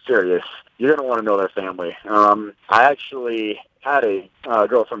that could be serious, you're going to want to know their family. I actually had a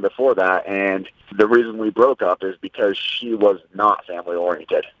girlfriend before that, and the reason we broke up is because she was not family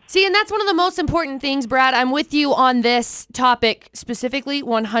oriented. See, and that's one of the most important things, Brad. I'm with you on this topic specifically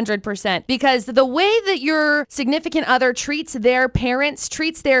 100%, because the way that your significant other treats their parents,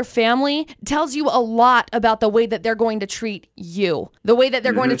 treats their family, tells you a lot about the way that they're going to treat you, the way that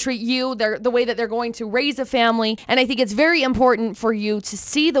they're going to treat you, the way that they're going to raise a family. And I think it's very important for you to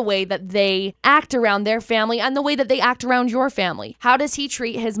see the way that they act around their family and the way that they act around your family. How does he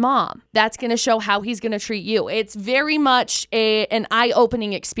treat his mom? That's going to show how he's going to treat you. It's very much an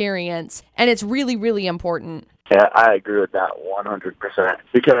eye-opening experience, and it's really, really important. Yeah, I agree with that 100%.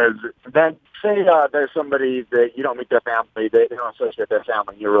 Because then, say there's somebody that you don't meet their family, they don't associate their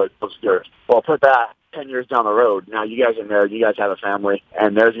family, and you're really close to yours. Well, put that 10 years down the road. Now you guys are married, you guys have a family,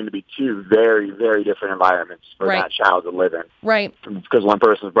 and there's going to be two very, very different environments for that child to live in. Right. Because one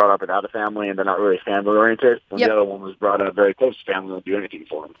person was brought up without a family, and they're not really family-oriented. And the other one was brought up very close to family and will do anything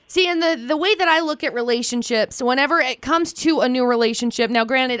for them. See, and the way that I look at relationships, whenever it comes to a new relationship, now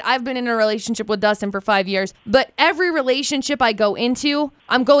granted, I've been in a relationship with Dustin for 5 years, but every relationship I go into,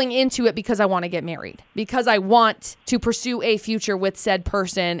 I'm going into it because I want to get married, because I want to pursue a future with said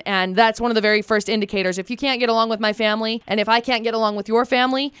person, and that's one of the very first indicators. If you can't get along with my family, and if I can't get along with your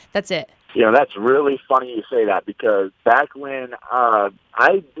family, that's it. You know, that's really funny you say that, because back when I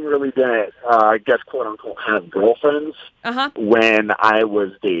really didn't, I guess, quote-unquote, have girlfriends when I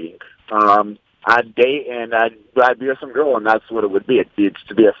was dating. I'd date and I'd be with some girl, and that's what it would be. It's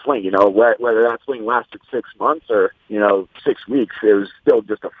to be a fling, you know, whether that fling lasted 6 months or, 6 weeks, it was still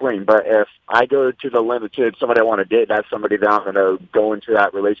just a fling. But if I go to the limited somebody I want to date, that's somebody that I'm going to go into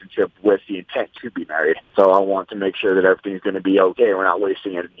that relationship with the intent to be married. So I want to make sure that everything's going to be okay. We're not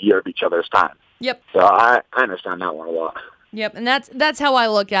wasting a year of each other's time. Yep. So I understand that one a lot. Yep, and that's how I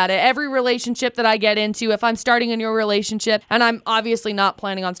look at it. Every relationship that I get into, if I'm starting a new relationship, and I'm obviously not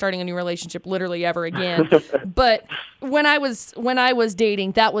planning on starting a new relationship literally ever again, but when I was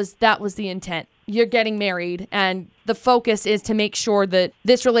dating, that was the intent. You're getting married, and the focus is to make sure that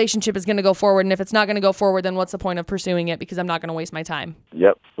this relationship is going to go forward, and if it's not going to go forward, then what's the point of pursuing it, because I'm not going to waste my time.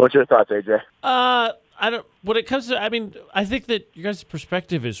 Yep. What's your thoughts, AJ? When it comes to, I think that your guys'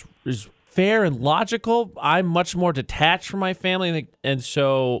 perspective is fair and logical. I'm much more detached from my family, and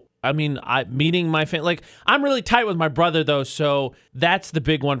so meeting my family, like, I'm really tight with my brother though, so that's the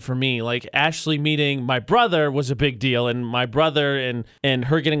big one for me. Like, Ashley meeting my brother was a big deal, and my brother and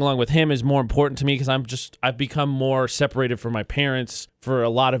her getting along with him is more important to me, because I've become more separated from my parents for a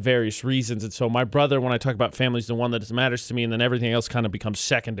lot of various reasons, and so my brother, when I talk about family, is the one that matters to me, and then everything else kind of becomes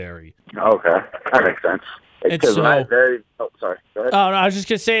secondary. Okay, that makes sense. Because sorry. Go ahead. Oh, no, I was just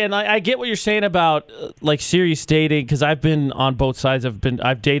gonna say, and I get what you're saying about like serious dating, because I've been on both sides.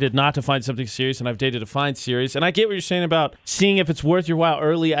 I've dated not to find something serious, and I've dated to find serious. And I get what you're saying about seeing if it's worth your while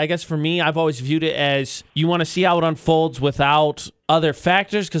early. I guess for me, I've always viewed it as you want to see how it unfolds without other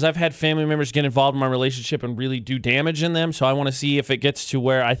factors, because I've had family members get involved in my relationship and really do damage in them. So I want to see if it gets to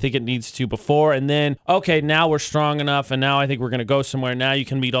where I think it needs to before, and then, okay, now we're strong enough, and now I think we're going to go somewhere. Now you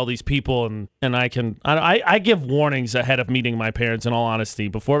can meet all these people, and I give warnings ahead of meeting my parents, in all honesty.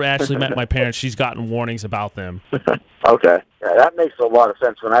 Before Ashley met my parents, she's gotten warnings about them. Okay. Yeah, that makes a lot of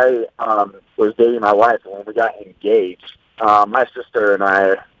sense. When I was dating my wife, when we got engaged, my sister and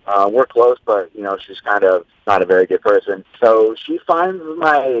I, we're close, but, she's kind of not a very good person. So she finds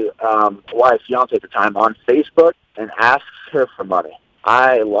my wife's fiance at the time on Facebook and asks her for money.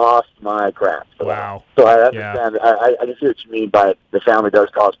 I lost my crap. Wow. So I understand. Yeah. I can see what you mean by the family does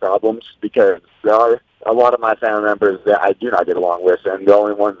cause problems, because there are a lot of my family members that I do not get along with, and the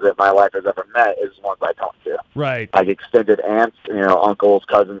only ones that my wife has ever met is the ones I talk to. Right. Like extended aunts, uncles,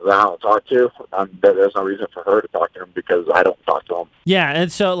 cousins that I don't talk to. There's no reason for her to talk to them, because I don't talk to them. Yeah,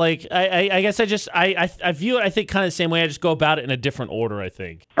 and so, like, I guess I view it, I think, kind of the same way. I just go about it in a different order, I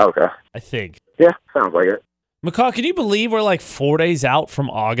think. Okay. I think. Yeah, sounds like it. McCall, can you believe we're like 4 days out from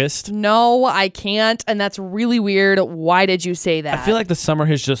August? No, I can't, and that's really weird. Why did you say that? I feel like the summer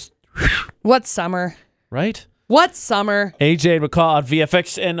has just... What summer? Right? What summer? AJ McCall on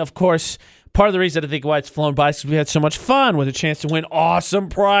VFX, and of course, part of the reason I think why it's flown by is because we had so much fun with a chance to win awesome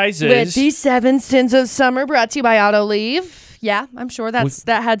prizes. With the 7 Sins of Summer, brought to you by Auto Leave. Yeah, I'm sure that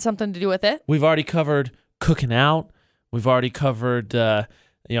had something to do with it. We've already covered cooking out. We've already covered,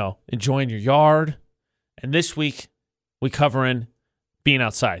 enjoying your yard. And this week, we covering being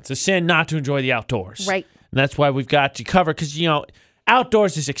outside. It's a sin not to enjoy the outdoors. Right. And that's why we've got you covered because,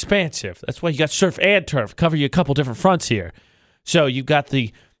 outdoors is expansive. That's why you got surf and turf. Cover you a couple different fronts here. So you've got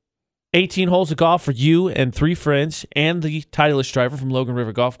the 18 holes of golf for you and 3 friends and the Titleist driver from Logan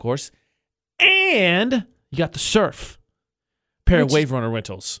River Golf Course. And you got the surf. Pair of Wave Runner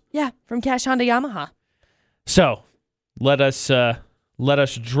rentals. Yeah, from Cash Honda Yamaha. So let us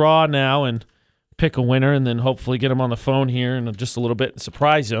draw now and pick a winner and then hopefully get him on the phone here in just a little bit and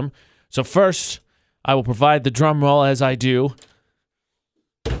surprise him. So first, I will provide the drum roll as I do.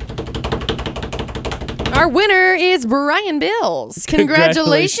 Our winner is Brian Bills.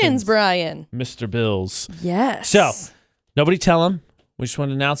 Congratulations, Brian. Mr. Bills. Yes. So, nobody tell him. We just want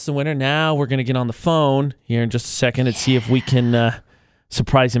to announce the winner. Now we're going to get on the phone here in just a second and see if we can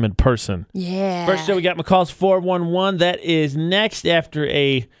surprise him in person. Yeah. First, we got McCall's 411. That is next after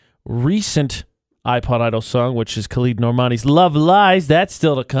a recent iPod Idol song, which is Khalid Normani's Love Lies. That's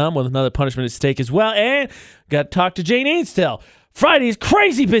still to come with another punishment at stake as well. And got to talk to Jane Ainstill. Friday is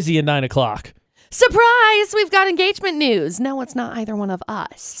crazy busy at 9 o'clock. Surprise! We've got engagement news. No, it's not either one of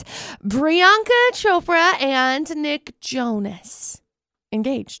us. Priyanka Chopra and Nick Jonas.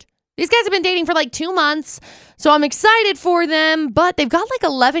 Engaged. These guys have been dating for like 2 months, so I'm excited for them, but they've got like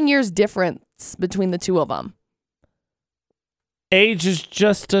 11 years difference between the two of them. Age is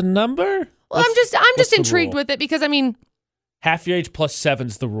just a number? Well, I'm just intrigued with it because, half your age plus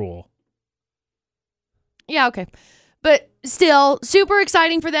 7's the rule. Yeah, okay. But still, super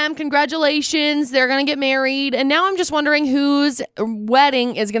exciting for them. Congratulations. They're going to get married. And now I'm just wondering whose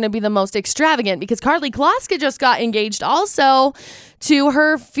wedding is going to be the most extravagant because Karlie Kloska just got engaged also to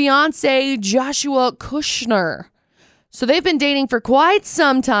her fiance, Joshua Kushner. So they've been dating for quite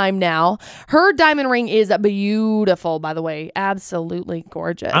some time now. Her diamond ring is beautiful, by the way. Absolutely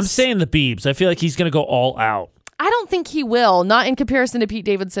gorgeous. I'm saying the Biebs. I feel like he's going to go all out. I don't think he will. Not in comparison to Pete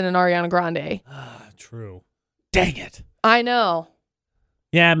Davidson and Ariana Grande. True. Dang it. I know.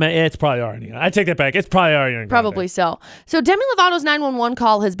 Yeah, man, it's probably Ariana. I take that back. It's probably Ariana Grande. Probably so. So Demi Lovato's 911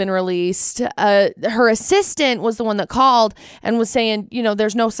 call has been released. Her assistant was the one that called and was saying,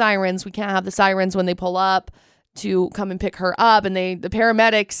 there's no sirens. We can't have the sirens when they pull up to come and pick her up. And the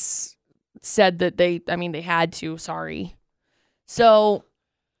paramedics said that they had to. Sorry. So...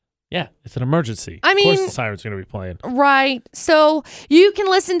 yeah, it's an emergency. Of course the siren's going to be playing. Right. So you can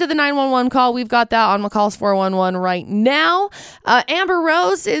listen to the 911 call. We've got that on McCall's 411 right now. Amber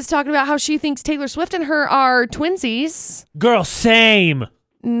Rose is talking about how she thinks Taylor Swift and her are twinsies. Girl, same.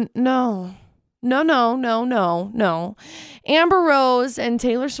 No. Amber Rose and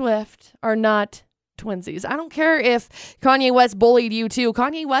Taylor Swift are not twinsies. I don't care if Kanye West bullied you too.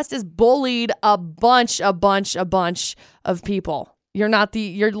 Kanye West has bullied a bunch of people. You're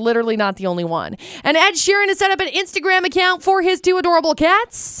literally not the only one. And Ed Sheeran has set up an Instagram account for his 2 adorable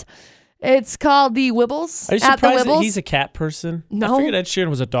cats. It's called the Wibbles. Are you surprised that he's a cat person? No. I figured Ed Sheeran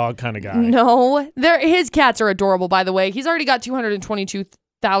was a dog kind of guy. No. His cats are adorable, by the way. He's already got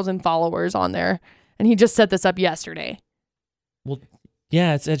 222,000 followers on there. And he just set this up yesterday. Well,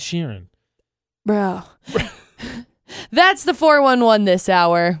 yeah, it's Ed Sheeran. Bro. That's the 411 this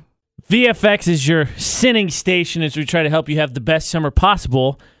hour. VFX is your sinning station as we try to help you have the best summer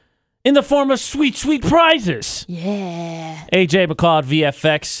possible in the form of sweet, sweet prizes. Yeah. AJ McCall at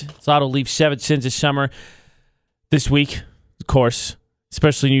VFX. It's Auto Leave 7 Sins of Summer this week, of course,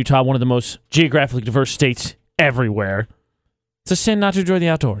 especially in Utah, one of the most geographically diverse states everywhere. It's a sin not to enjoy the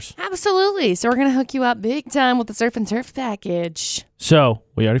outdoors. Absolutely. So we're going to hook you up big time with the Surf and Turf package. So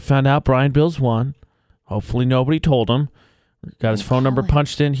we already found out Brian Bills won. Hopefully nobody told him. Got his phone number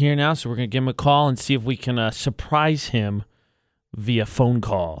punched in here now, so we're going to give him a call and see if we can surprise him via phone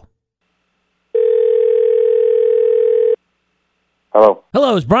call. Hello.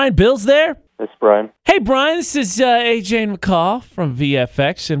 Hello, is Brian Bills there? This is Brian. Hey, Brian, this is AJ McCall from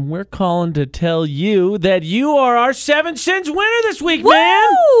VFX, and we're calling to tell you that you are our 7 Sins winner this week, man!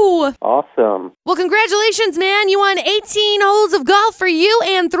 Awesome. Well, congratulations, man. You won 18 holes of golf for you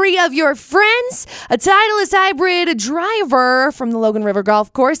and 3 of your friends, a Titleist hybrid driver from the Logan River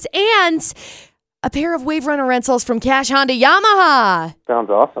Golf Course, and a pair of Wave Runner rentals from Cash Honda Yamaha. Sounds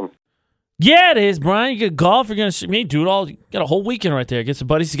awesome. Yeah, it is, Brian. You get golf. You're going to do it all. You got a whole weekend right there. Get some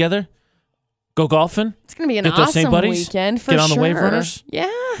buddies together. Go golfing. It's going to be an Get those same awesome buddies. weekend for Get on sure. the wave runners. Yeah.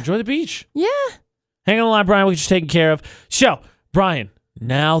 Enjoy the beach. Yeah. Hang on the line, Brian. We're just taking care of. So, Brian,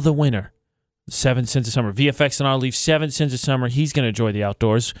 now the winner. 7 Sins of Summer. VFX and I leave 7 Sins of Summer. He's going to enjoy the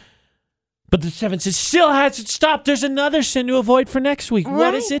outdoors. But the 7 Sins still hasn't stopped. There's another sin to avoid for next week. Right.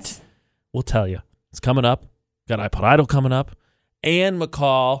 What is it? We'll tell you. It's coming up. Got iPod Idol coming up. And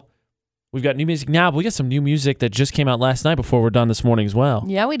McCall. We've got new music now, but we got some new music that just came out last night before we're done this morning as well.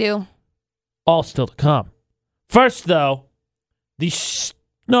 Yeah, we do. All still to come. First, though,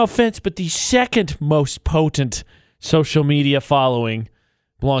 no offense, but the second most potent social media following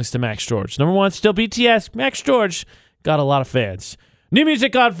belongs to Max George. Number one, still BTS. Max George got a lot of fans. New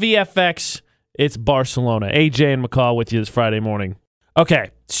music on VFX. It's Barcelona. AJ and McCall with you this Friday morning.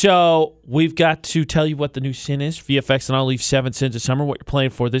 Okay, so we've got to tell you what the new sin is. VFX and I'll leave 7 Sins of Summer. What you're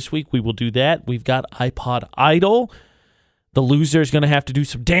playing for this week, we will do that. We've got iPod Idol. The loser is going to have to do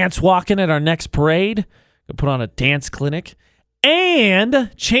some dance walking at our next parade. We'll put on a dance clinic. And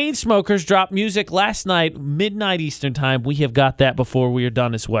Chainsmokers dropped music last night, midnight Eastern time. We have got that before we are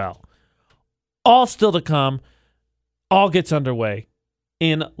done as well. All still to come. All gets underway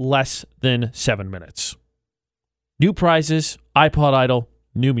in less than 7 minutes. New prizes, iPod Idol,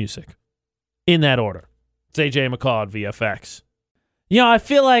 new music. In that order. It's AJ McCall at VFX. You know, I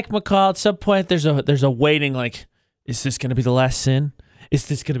feel like, McCall, at some point there's a waiting, like, is this going to be the last sin? Is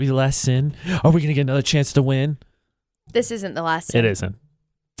this going to be the last sin? Are we going to get another chance to win? This isn't the last sin. It isn't.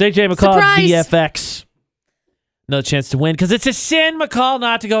 It's AJ McCall at VFX. Another chance to win. Because it's a sin, McCall,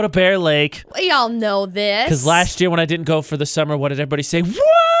 not to go to Bear Lake. We all know this. Because last year when I didn't go for the summer, what did everybody say? What?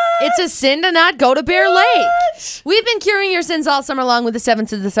 It's a sin to not go to Bear Lake. We've been curing your sins all summer long with the 7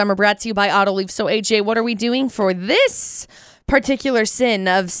 Sins of Summer brought to you by Autoleaf. So, AJ, what are we doing for this particular sin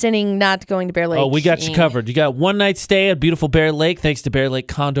of sinning not going to Bear Lake? Oh, we got you covered. You got one night stay at beautiful Bear Lake thanks to Bear Lake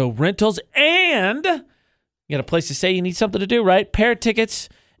Condo Rentals. And you got a place to stay. You need something to do, right? Pair tickets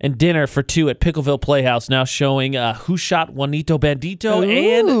and dinner for 2 at Pickleville Playhouse, now showing Who Shot Juanito Bandito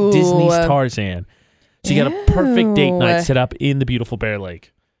and Disney's Tarzan. So you got a perfect date night set up in the beautiful Bear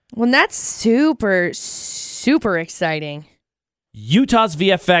Lake. Well, that's super, super exciting.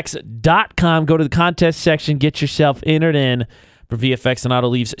 UtahsVFX.com. Go to the contest section. Get yourself entered in for VFX and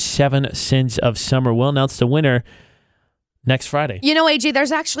Autoleaf's 7 Sins of Summer. We'll announce the winner next Friday. You know, AJ,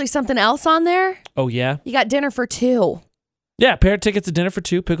 there's actually something else on there. Oh, yeah? You got dinner for 2. Yeah, pair of tickets to dinner for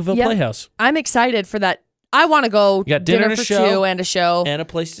 2, Pickleville Playhouse. I'm excited for that. I want to go you got dinner for show, 2 and a show. And a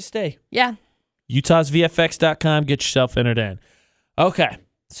place to stay. Yeah. UtahsVFX.com. Get yourself entered in. Okay.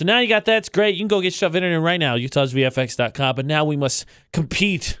 So now you got that. It's great. You can go get yourself entered in right now, UtahsVFX.com. But now we must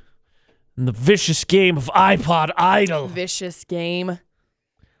compete in the vicious game of iPod Idol. Vicious game.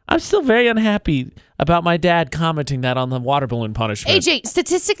 I'm still very unhappy about my dad commenting that on the water balloon punishment. AJ,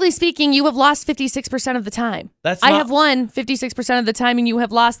 statistically speaking, you have lost 56% of the time. I have won 56% of the time, and you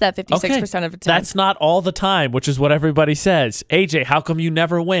have lost that 56% of the time. That's not all the time, which is what everybody says. AJ, how come you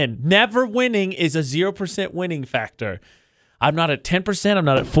never win? Never winning is a 0% winning factor. I'm not at 10%. I'm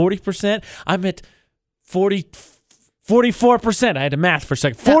not at 40%. I'm at 44%. I had to math for a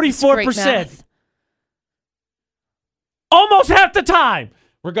second. 44%. Almost half the time.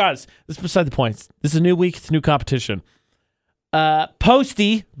 Regardless, this is beside the point. This is a new week. It's a new competition.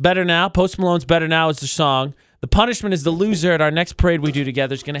 Posty, Better Now. Post Malone's Better Now is the song. The punishment is the loser at our next parade we do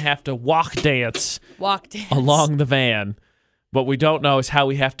together is going to have to walk dance along the van. What we don't know is how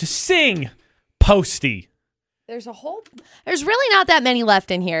we have to sing Posty. There's really not that many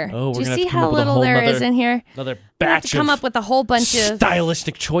left in here. Oh, do you see how little there is in here? Another batch of come up with a whole bunch of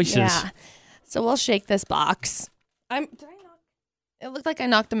stylistic choices. Yeah. So we'll shake this box. It looked like I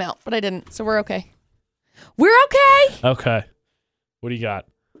knocked him out, but I didn't, so we're okay. We're okay. Okay. What do you got?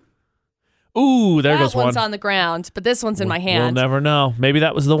 Ooh, there goes one. That one's on the ground, but this one's in my hand. We'll never know. Maybe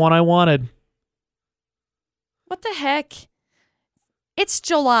that was the one I wanted. What the heck? It's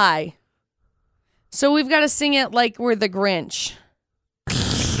July. So we've got to sing it like we're the Grinch.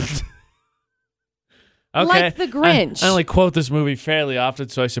 Okay. Like the Grinch. I only quote this movie fairly often,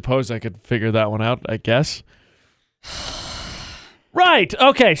 so I suppose I could figure that one out, I guess. Right.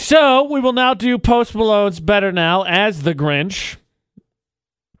 Okay, so we will now do Post Malone's Better Now as the Grinch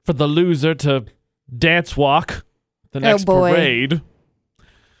for the loser to dance walk the next parade.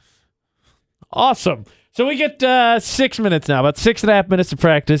 Awesome. So we get 6 minutes now, about 6.5 minutes of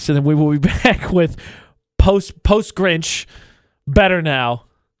practice, and then we will be back with Post Grinch Better Now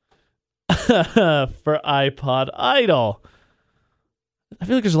for iPod Idol. I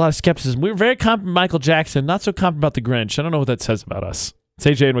feel like there's a lot of skepticism. We were very confident Michael Jackson, not so confident about the Grinch. I don't know what that says about us. It's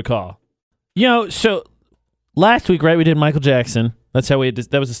AJ and McCall. So last week, right, we did Michael Jackson. That's how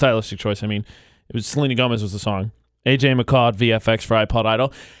that was a stylistic choice. I mean, it was Selena Gomez was the song. AJ McCall, VFX for iPod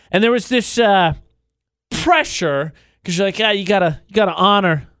Idol. And there was this pressure because you're like, you gotta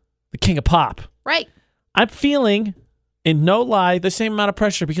honor the king of pop. Right. I'm feeling, in no lie, the same amount of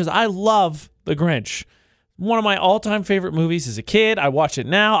pressure because I love The Grinch. One of my all-time favorite movies as a kid. I watch it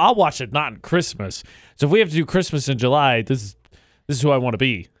now. I'll watch it not in Christmas. So if we have to do Christmas in July, this is who I want to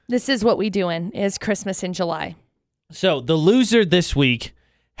be. This is what we doing, is Christmas in July. So the loser this week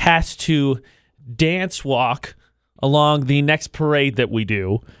has to dance walk along the next parade that we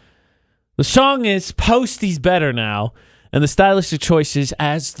do. The song is Post Better Now, and the stylistic choice is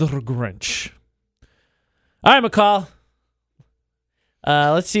As the Grinch. All right, McCall.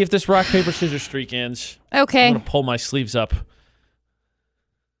 Let's see if this rock, paper, scissors streak ends. Okay. I'm going to pull my sleeves up.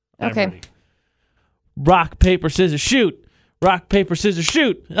 Okay. Ready. Rock, paper, scissors, shoot. Rock, paper, scissors,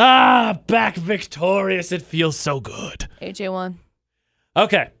 shoot. Back victorious. It feels so good. AJ won.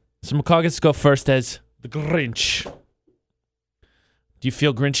 Okay. So McCall gets to go first as the Grinch. Do you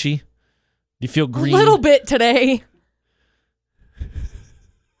feel Grinchy? Do you feel green? A little bit today.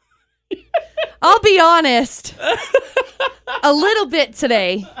 I'll be honest. A little bit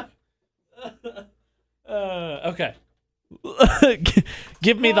today. Okay.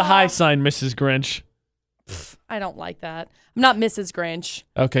 Give me the high sign, Mrs. Grinch. I don't like that. I'm not Mrs. Grinch.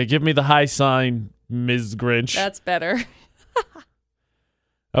 Okay, give me the high sign, Ms. Grinch. That's better.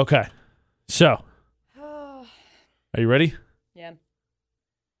 Okay. So, are you ready? Yeah.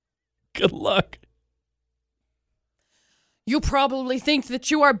 Good luck. You probably think that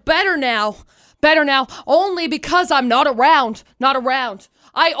you are better now. Better now only because I'm not around. Not around.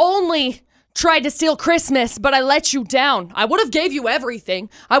 I only tried to steal Christmas, but I let you down. I would have gave you everything.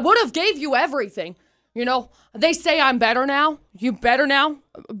 You know, they say I'm better now. You better now?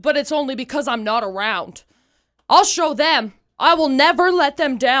 But it's only because I'm not around. I'll show them. I will never let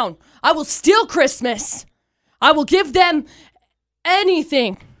them down. I will steal Christmas. I will give them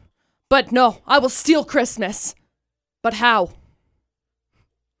anything. But no, I will steal Christmas. But how?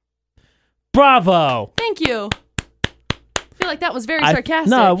 Bravo. Thank you. I feel like that was very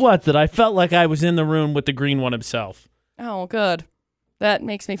sarcastic. No, it wasn't. I felt like I was in the room with the green one himself. Oh, good. That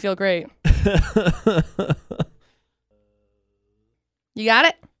makes me feel great. You got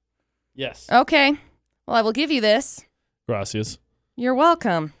it? Yes. Okay. Well, I will give you this. Gracias. You're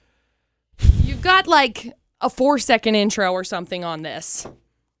welcome. You've got like a 4-second intro or something on this.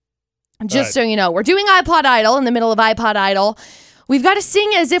 Just so you know, we're doing iPod Idol in the middle of iPod Idol. We've got to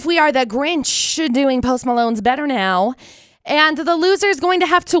sing as if we are the Grinch doing Post Malone's Better Now. And the loser is going to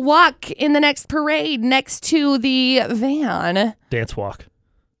have to walk in the next parade next to the van. Dance walk.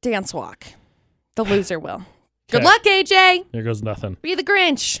 Dance walk. The loser will. Good luck, AJ. There goes nothing. Be the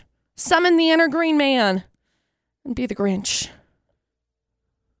Grinch. Summon the inner green man. And be the Grinch.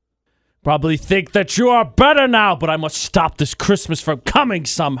 Probably think that you are better now, but I must stop this Christmas from coming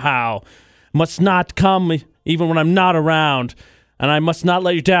somehow. Must not come even when I'm not around. And I must not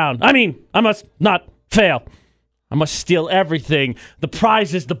let you down. I mean, I must not fail. I must steal everything. The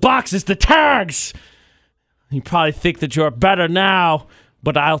prizes, the boxes, the tags. You probably think that you're better now,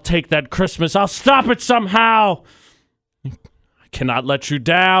 but I'll take that Christmas. I'll stop it somehow. I cannot let you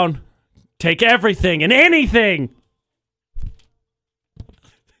down. Take everything and anything.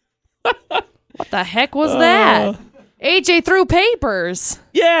 What the heck was that? AJ threw papers.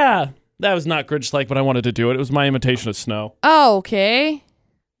 Yeah. That was not Grinch-like, but I wanted to do it. It was my imitation of snow. Oh, okay.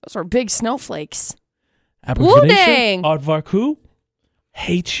 Those are big snowflakes. Woo-dang! Aardvark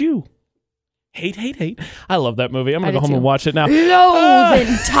hate you. Hate. I love that movie. I'm going to go home and watch it now. Loathe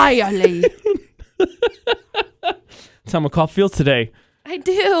entirely. That's how McCall feels today. I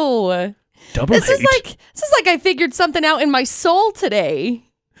do. Double hate. This is like I figured something out in my soul today.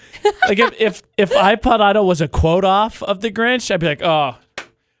 Like if iPod Idol was a quote off of the Grinch, I'd be like, oh,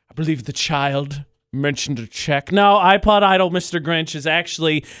 I believe the child mentioned a check. No, iPod Idol, Mr. Grinch, is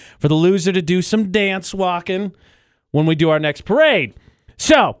actually for the loser to do some dance walking when we do our next parade.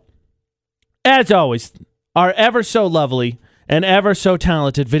 So, as always, our ever so lovely and ever so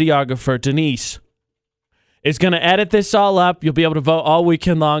talented videographer, Denise, is going to edit this all up. You'll be able to vote all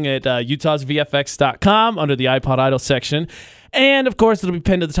weekend long at utahsvfx.com under the iPod Idol section. And, of course, it'll be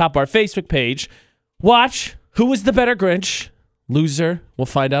pinned to the top of our Facebook page. Watch Who Was the Better Grinch? Loser, we'll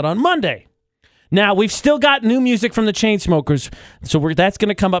find out on Monday. Now, we've still got new music from the Chainsmokers, so that's going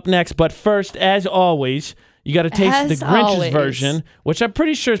to come up next. But first, as always, you got to taste the Grinch's version, which I'm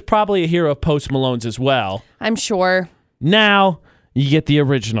pretty sure is probably a hero of Post Malone's as well. I'm sure. Now, you get the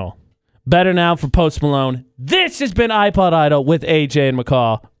original. Better Now for Post Malone. This has been iPod Idol with AJ and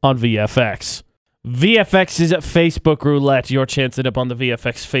McCall on VFX. VFX is at Facebook Roulette. Your chance to end up on the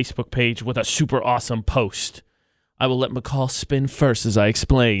VFX Facebook page with a super awesome post. I will let McCall spin first as I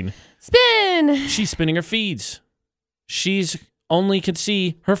explain. Spin! She's spinning her feeds. She's only can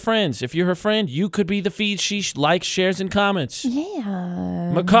see her friends. If you're her friend, you could be the feed she likes, shares, and comments.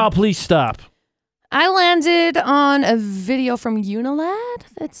 Yeah. McCall, please stop. I landed on a video from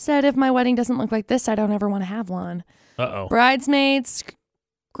Unilad that said if my wedding doesn't look like this, I don't ever want to have one. Uh-oh. Bridesmaids,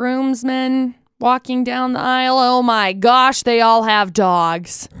 groomsmen, walking down the aisle. Oh my gosh, they all have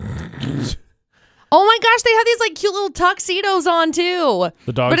dogs. Oh my gosh, they have these like cute little tuxedos on too.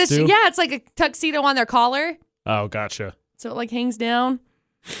 The dogs do? Yeah, it's like a tuxedo on their collar. Oh, gotcha. So it like hangs down.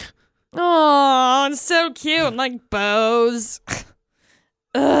 Oh, it's so cute. Like bows.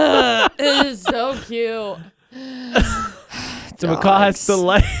 Ugh, it is so cute. So McCall has to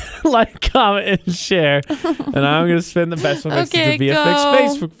like, comment, and share. And I'm going to spin the best one next to the VFX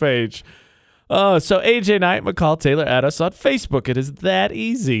Facebook page. Oh, so AJ Knight, McCall Taylor, add us on Facebook. It is that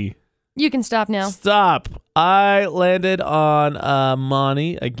easy. You can stop now. Stop. I landed on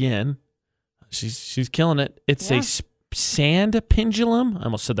Monty again. She's killing it. It's a sand pendulum. I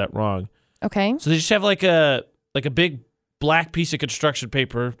almost said that wrong. Okay. So they just have like a big black piece of construction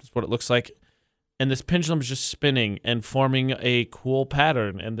paper. That's what it looks like. And this pendulum is just spinning and forming a cool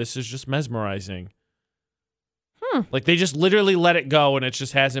pattern. And this is just mesmerizing. Like they just literally let it go and it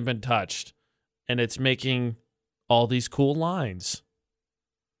just hasn't been touched. And it's making all these cool lines.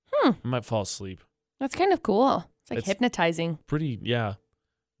 I might fall asleep. That's kind of cool. It's hypnotizing. Pretty, yeah.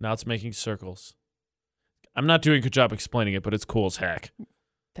 Now it's making circles. I'm not doing a good job explaining it, but it's cool as heck.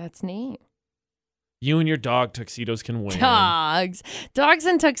 That's neat. You and your dog tuxedos can win. Dogs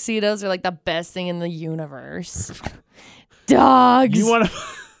and tuxedos are like the best thing in the universe. Dogs. You want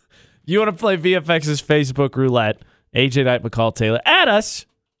to play VFX's Facebook Roulette? AJ Knight, McCall Taylor. Add us.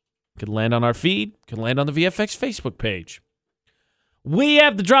 Could land on our feed. Could land on the VFX Facebook page. We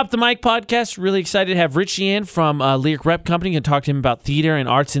have the Drop the Mic podcast. Really excited to have Richie in from Lyric Rep Company and talk to him about theater and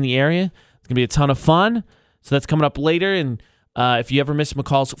arts in the area. It's going to be a ton of fun. So that's coming up later. And if you ever miss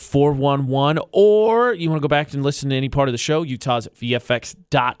McCall's 411 or you want to go back and listen to any part of the show, Utah's at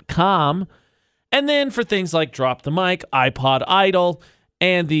VFX.com. And then for things like Drop the Mic, iPod Idol,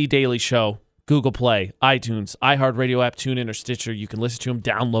 and The Daily Show, Google Play, iTunes, iHeartRadio app, TuneIn, or Stitcher. You can listen to them,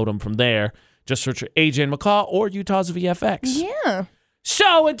 download them from there. Just search for AJ and McCall or Utah's VFX. Yeah.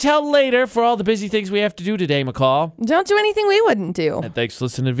 So until later, for all the busy things we have to do today, McCall. Don't do anything we wouldn't do. And thanks for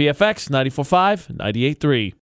listening to VFX 94.5, 98.3.